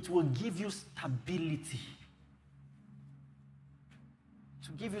everything. It will give you stability.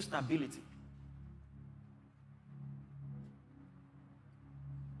 To give you stability.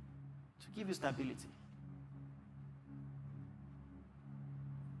 To give you stability.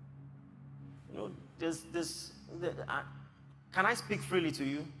 You know, can I speak freely to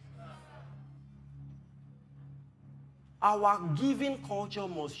you? Our giving culture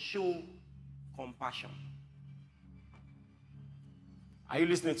must show compassion. Are you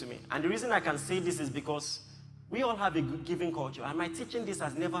listening to me? And the reason I can say this is because we all have a good giving culture, and my teaching this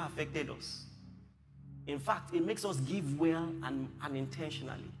has never affected us. In fact, it makes us give well and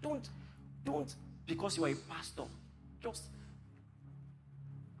intentionally. Don't, because you are a pastor, just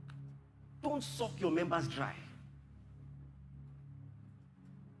don't suck your members dry.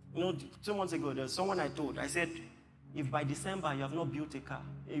 You know, 2 months ago, there's someone I told, I said, if by December you have not built a car,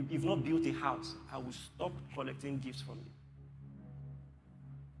 if you've not built a house, I will stop collecting gifts from you.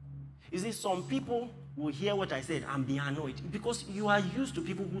 You see, some people will hear what I said and be annoyed because you are used to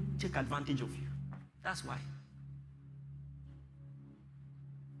people who take advantage of you. That's why.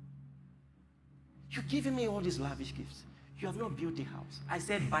 You're giving me all these lavish gifts. You have not built a house. I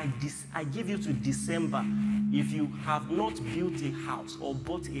said I give you to December. If you have not built a house or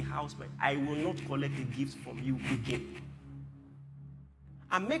bought a house, I will not collect a gift from you again.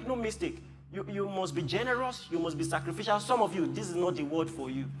 And make no mistake, you must be generous, you must be sacrificial. Some of you, this is not the word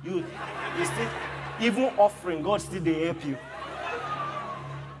for you. You still, even offering, God still they help you.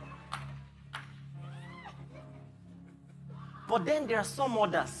 But then there are some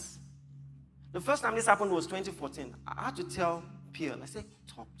others. The first time this happened was 2014. I had to tell Pierre, I said,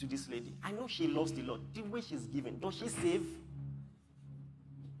 talk to this lady. I know she loves the Lord. The way she's giving, does she save?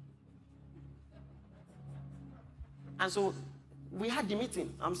 And so we had the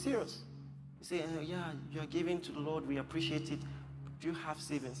meeting. I'm serious. He said, yeah, you're giving to the Lord. We appreciate it. Do you have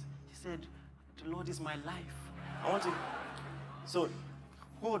savings? He said, the Lord is my life. I want to. So,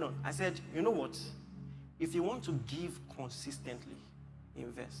 hold on. I said, you know what? If you want to give consistently,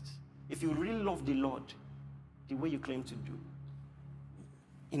 invest. If you really love the Lord, the way you claim to do,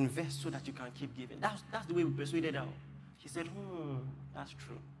 invest so that you can keep giving. That's the way we persuaded her. She said, that's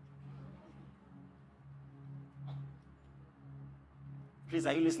true. Please,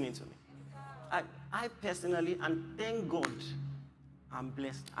 are you listening to me? I personally, and thank God, I'm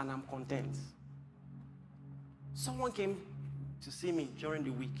blessed and I'm content. Someone came to see me during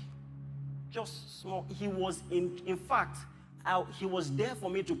the week. Just small. He was in fact, he was there for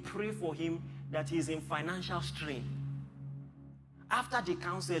me to pray for him that he's in financial strain. After the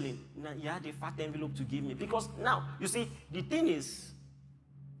counseling, he had a fat envelope to give me. Because now, you see, the thing is,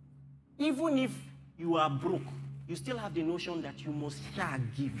 even if you are broke, you still have the notion that you must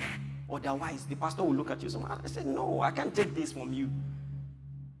give. Otherwise, the pastor will look at you. So I said, no, I can't take this from you.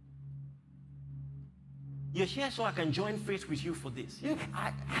 You're here so I can join faith with you for this.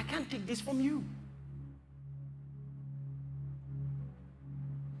 I can't take this from you.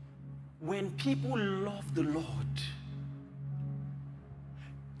 When people love the Lord,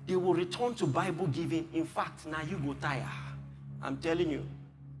 they will return to Bible giving. In fact, now you go tire. I'm telling you.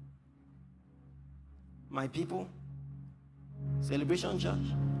 My people, Celebration Church.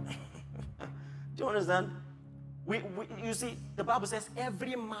 Do you understand? You see, the Bible says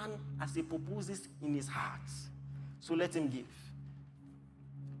every man as he proposes in his heart, so let him give.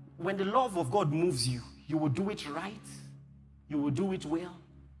 When the love of God moves you, you will do it right, you will do it well,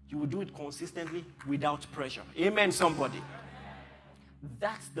 you will do it consistently without pressure. Amen, somebody.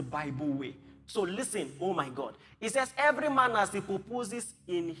 That's the Bible way. So listen, oh my God. It says every man as he proposes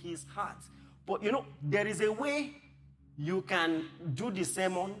in his heart. But you know, there is a way you can do the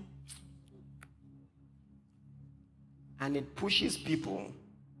sermon and it pushes people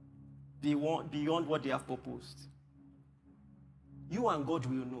beyond what they have proposed. You and God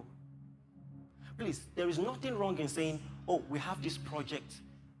will know. Please, there is nothing wrong in saying, oh, we have this project.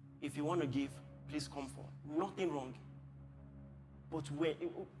 If you want to give, please come forward. Nothing wrong.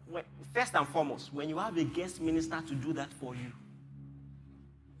 But first and foremost, when you have a guest minister to do that for you,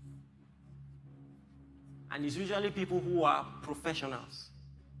 and it's usually people who are professionals.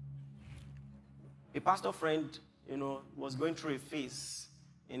 A pastor friend, was going through a phase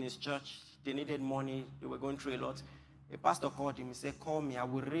in his church. They needed money. They were going through a lot. A pastor called him. He said, call me. I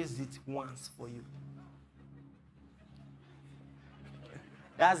will raise it once for you.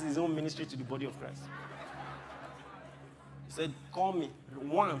 That's his own ministry to the body of Christ. He said, call me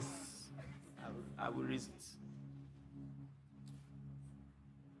once. I will raise it.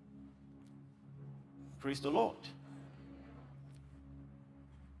 Praise the Lord.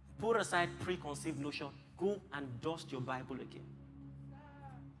 Put aside preconceived notion. Go and dust your Bible again.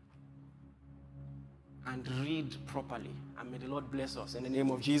 And read properly. And may the Lord bless us in the name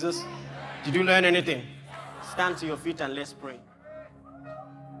of Jesus. Did you learn anything? Stand to your feet and let's pray.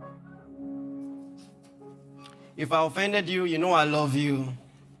 If I offended you, you know I love you.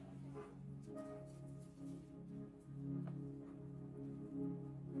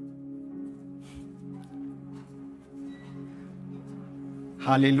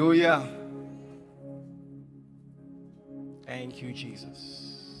 Hallelujah. Thank you,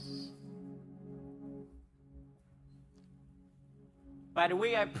 Jesus. By the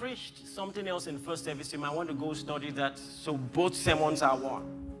way, I preached something else in first service. You might want to go study that. So both sermons are one.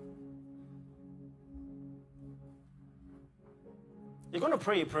 You're going to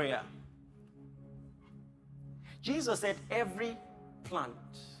pray a prayer. Jesus said, every plant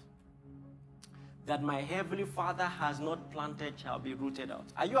that my heavenly Father has not planted shall be rooted out.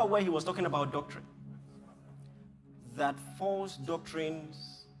 Are you aware he was talking about doctrine? That false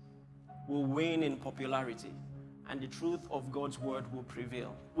doctrines will wane in popularity and the truth of God's word will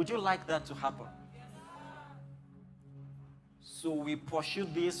prevail. Would you like that to happen? So we pursue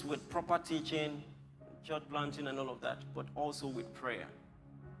this with proper teaching, church planting and all of that, but also with prayer.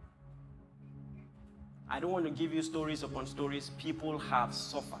 I don't want to give you stories upon stories. People have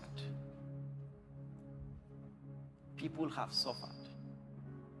suffered. People have suffered.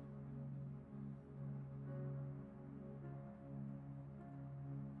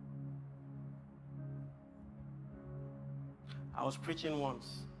 I was preaching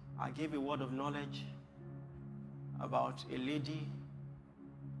once. I gave a word of knowledge about a lady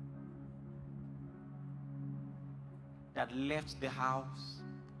that left the house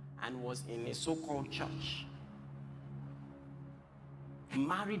and was in a so-called church.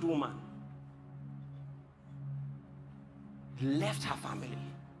 Married woman. Left her family.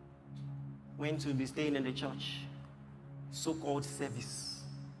 Went to be staying in the church. So-called service.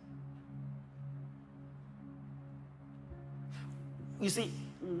 You see,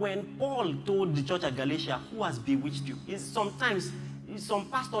 when Paul told the church at Galatia, who has bewitched you? Sometimes some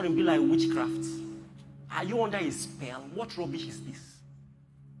pastoring be like witchcraft. Are you under a spell? What rubbish is this?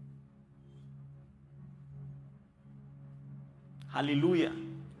 Hallelujah.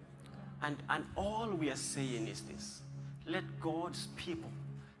 And all we are saying is this, Let God's people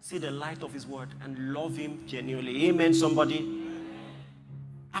see the light of his word and love him genuinely. Amen, somebody.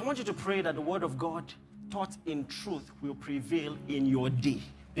 I want you to pray that the word of God taught in truth will prevail in your day.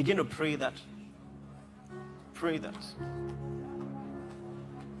 Begin to pray that. Pray that.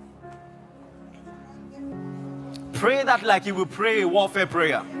 Pray that like you will pray a warfare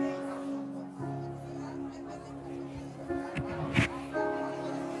prayer.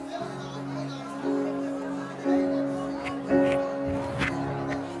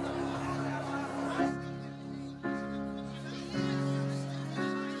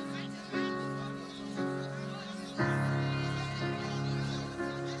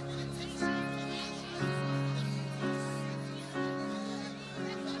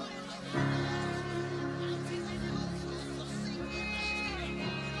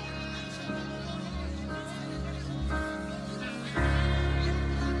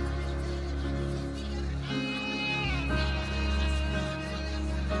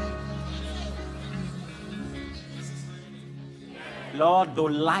 Lord, the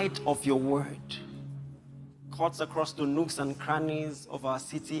light of your word cuts across the nooks and crannies of our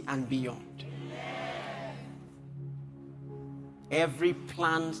city and beyond. Every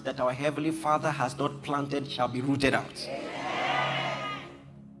plant that our Heavenly Father has not planted shall be rooted out.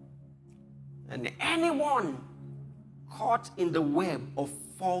 And anyone caught in the web of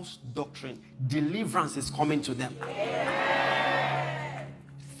false doctrine, deliverance is coming to them.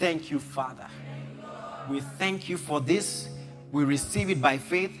 Thank you, Father. We thank you for this. We receive it by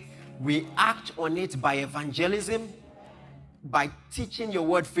faith. We act on it by evangelism, by teaching your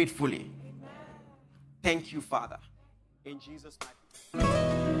word faithfully. Thank you, Father. In Jesus' name.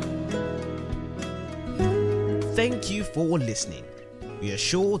 Thank you for listening. We are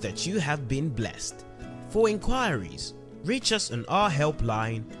sure that you have been blessed. For inquiries, reach us on our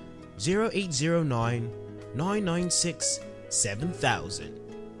helpline 0809 996 7000.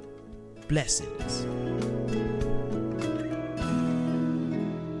 Blessings.